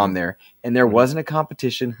and Tom there, and there wasn't a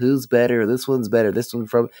competition, who's better, this one's better, this one's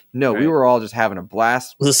from. No, we were all just having a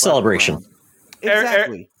blast. It was a celebration.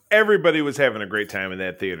 Exactly. Everybody was having a great time in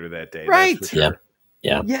that theater that day. Right. That's for sure.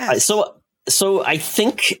 Yeah. Yes. So I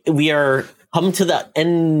think we are come to the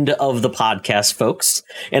end of the podcast, folks,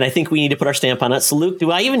 and I think we need to put our stamp on it. So, Luke,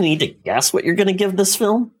 do I even need to guess what you're going to give this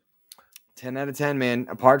film? 10 out of 10, man.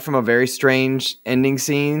 Apart from a very strange ending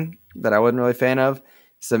scene that I wasn't really a fan of,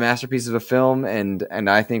 it's a masterpiece of a film, and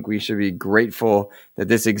I think we should be grateful that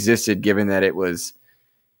this existed, given that it was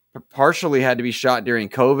partially had to be shot during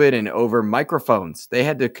COVID and over microphones. They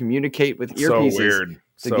had to communicate with earpieces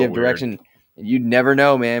to give direction. And you'd never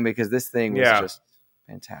know, man, because this thing was just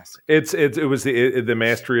fantastic. It was the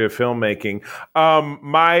mastery of filmmaking.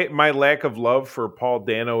 My lack of love for Paul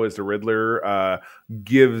Dano as the Riddler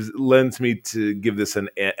lends me to give this an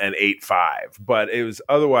 8.5, but it was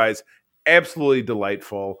otherwise absolutely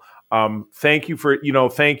delightful. Thank you for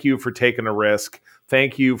taking a risk.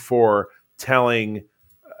 Thank you for telling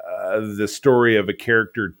the story of a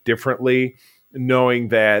character differently, knowing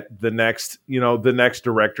that the next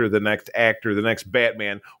director, the next actor, the next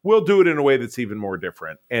Batman will do it in a way that's even more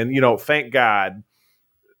different. And, thank God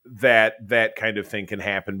that kind of thing can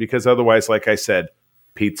happen, because otherwise, like I said,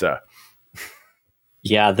 pizza.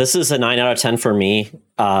 Yeah, this is a 9 out of 10 for me.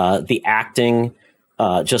 The acting,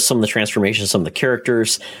 just some of the transformations, some of the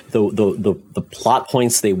characters, the plot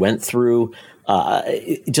points they went through,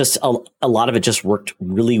 just a lot of it just worked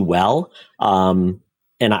really well.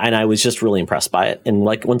 And I was just really impressed by it. And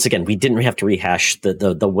like, once again, we didn't have to rehash the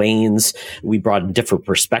Waynes. We brought in different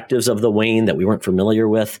perspectives of the Wayne that we weren't familiar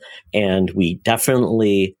with. And we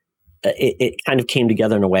definitely, it kind of came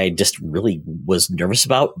together in a way I just really was nervous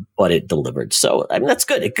about, but it delivered. So, I mean, that's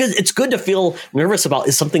good. It's good to feel nervous about,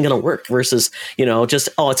 is something going to work versus, just,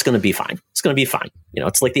 it's going to be fine. It's going to be fine.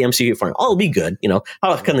 It's like the MCU for, it'll be good.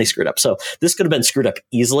 How can they screw it up? So this could have been screwed up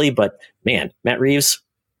easily, but man, Matt Reeves,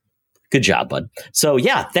 good job, bud. So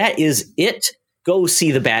yeah, that is it. Go see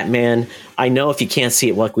the Batman. I know if you can't see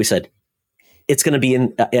it, like we said, it's going to be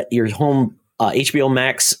in at your home HBO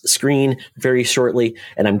Max screen very shortly,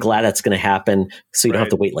 and I'm glad that's going to happen. So you don't have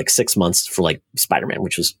to wait like 6 months for like Spider-Man,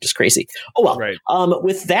 which was just crazy. Oh well. Right.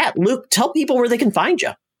 With that, Luke, tell people where they can find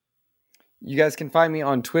you. You guys can find me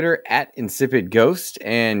on Twitter at Insipid Ghost,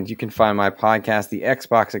 and you can find my podcast, The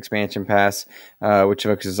Xbox Expansion Pass, which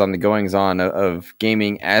focuses on the goings-on of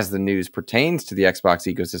gaming as the news pertains to the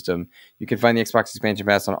Xbox ecosystem. You can find the Xbox Expansion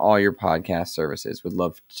Pass on all your podcast services. Would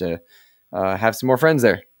love to have some more friends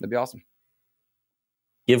there. That'd be awesome.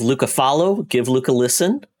 Give Luke a follow, give Luke a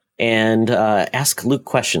listen, and ask Luke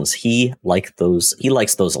questions. He likes those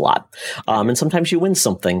a lot. And sometimes you win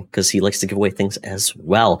something because he likes to give away things as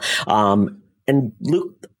well. And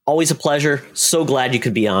Luke, always a pleasure. So glad you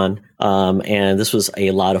could be on. And this was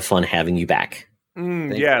a lot of fun having you back.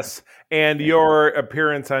 Yes. And your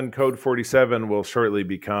appearance on Code 47 will shortly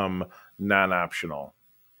become non-optional.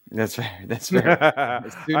 That's fair. That's fair.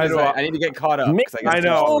 As soon as I need to get caught up. I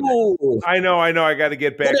know. I got to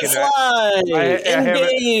get back in that.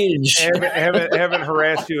 I haven't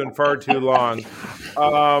harassed you in far too long.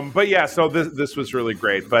 But yeah, so this was really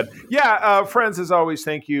great. But yeah, friends, as always,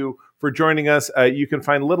 thank you for joining us. You can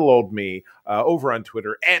find little old me over on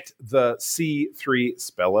Twitter at the C3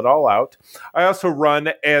 Spell It All Out. I also run,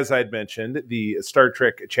 as I'd mentioned, the Star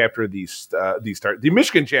Trek chapter, the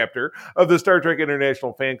Michigan chapter of the Star Trek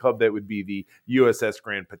International Fan Club. That would be the USS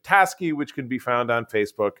Grand Petoskey, which can be found on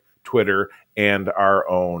Facebook, Twitter, and our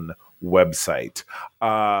own website.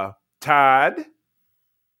 Todd?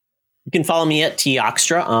 You can follow me at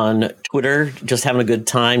Toxtra on Twitter, just having a good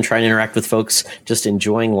time, trying to interact with folks, just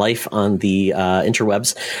enjoying life on the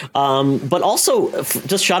interwebs. But also,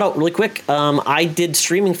 just shout out really quick, I did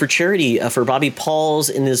streaming for charity for Bobby Paul's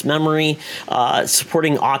in his memory,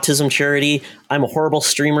 supporting autism charity. I'm a horrible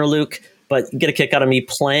streamer, Luke, but you get a kick out of me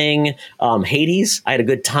playing Hades. I had a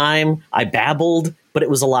good time. I babbled, but it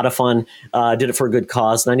was a lot of fun. Did it for a good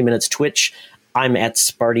cause. 90 minutes Twitch. I'm at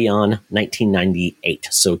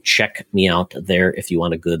Spartion1998, so check me out there if you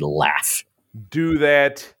want a good laugh. Do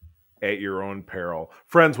that at your own peril.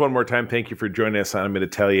 Friends, one more time, thank you for joining us. I'm going to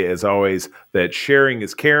tell you, as always, that sharing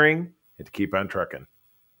is caring, and to keep on trucking.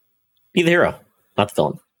 Be the hero, not the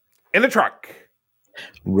villain. In the truck.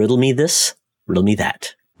 Riddle me this, riddle me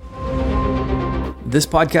that. This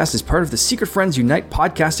podcast is part of the Secret Friends Unite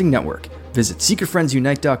podcasting network. Visit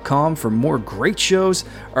secretfriendsunite.com for more great shows,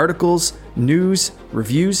 articles, news,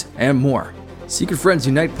 reviews, and more. Secret Friends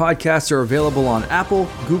Unite podcasts are available on Apple,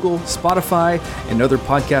 Google, Spotify, and other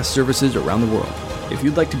podcast services around the world. If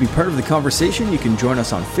you'd like to be part of the conversation, you can join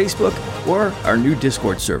us on Facebook or our new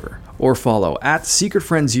Discord server, or follow at Secret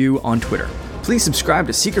Friends U on Twitter. Please subscribe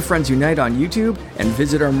to Secret Friends Unite on YouTube and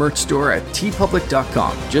visit our merch store at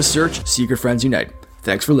tpublic.com. Just search Secret Friends Unite.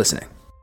 Thanks for listening.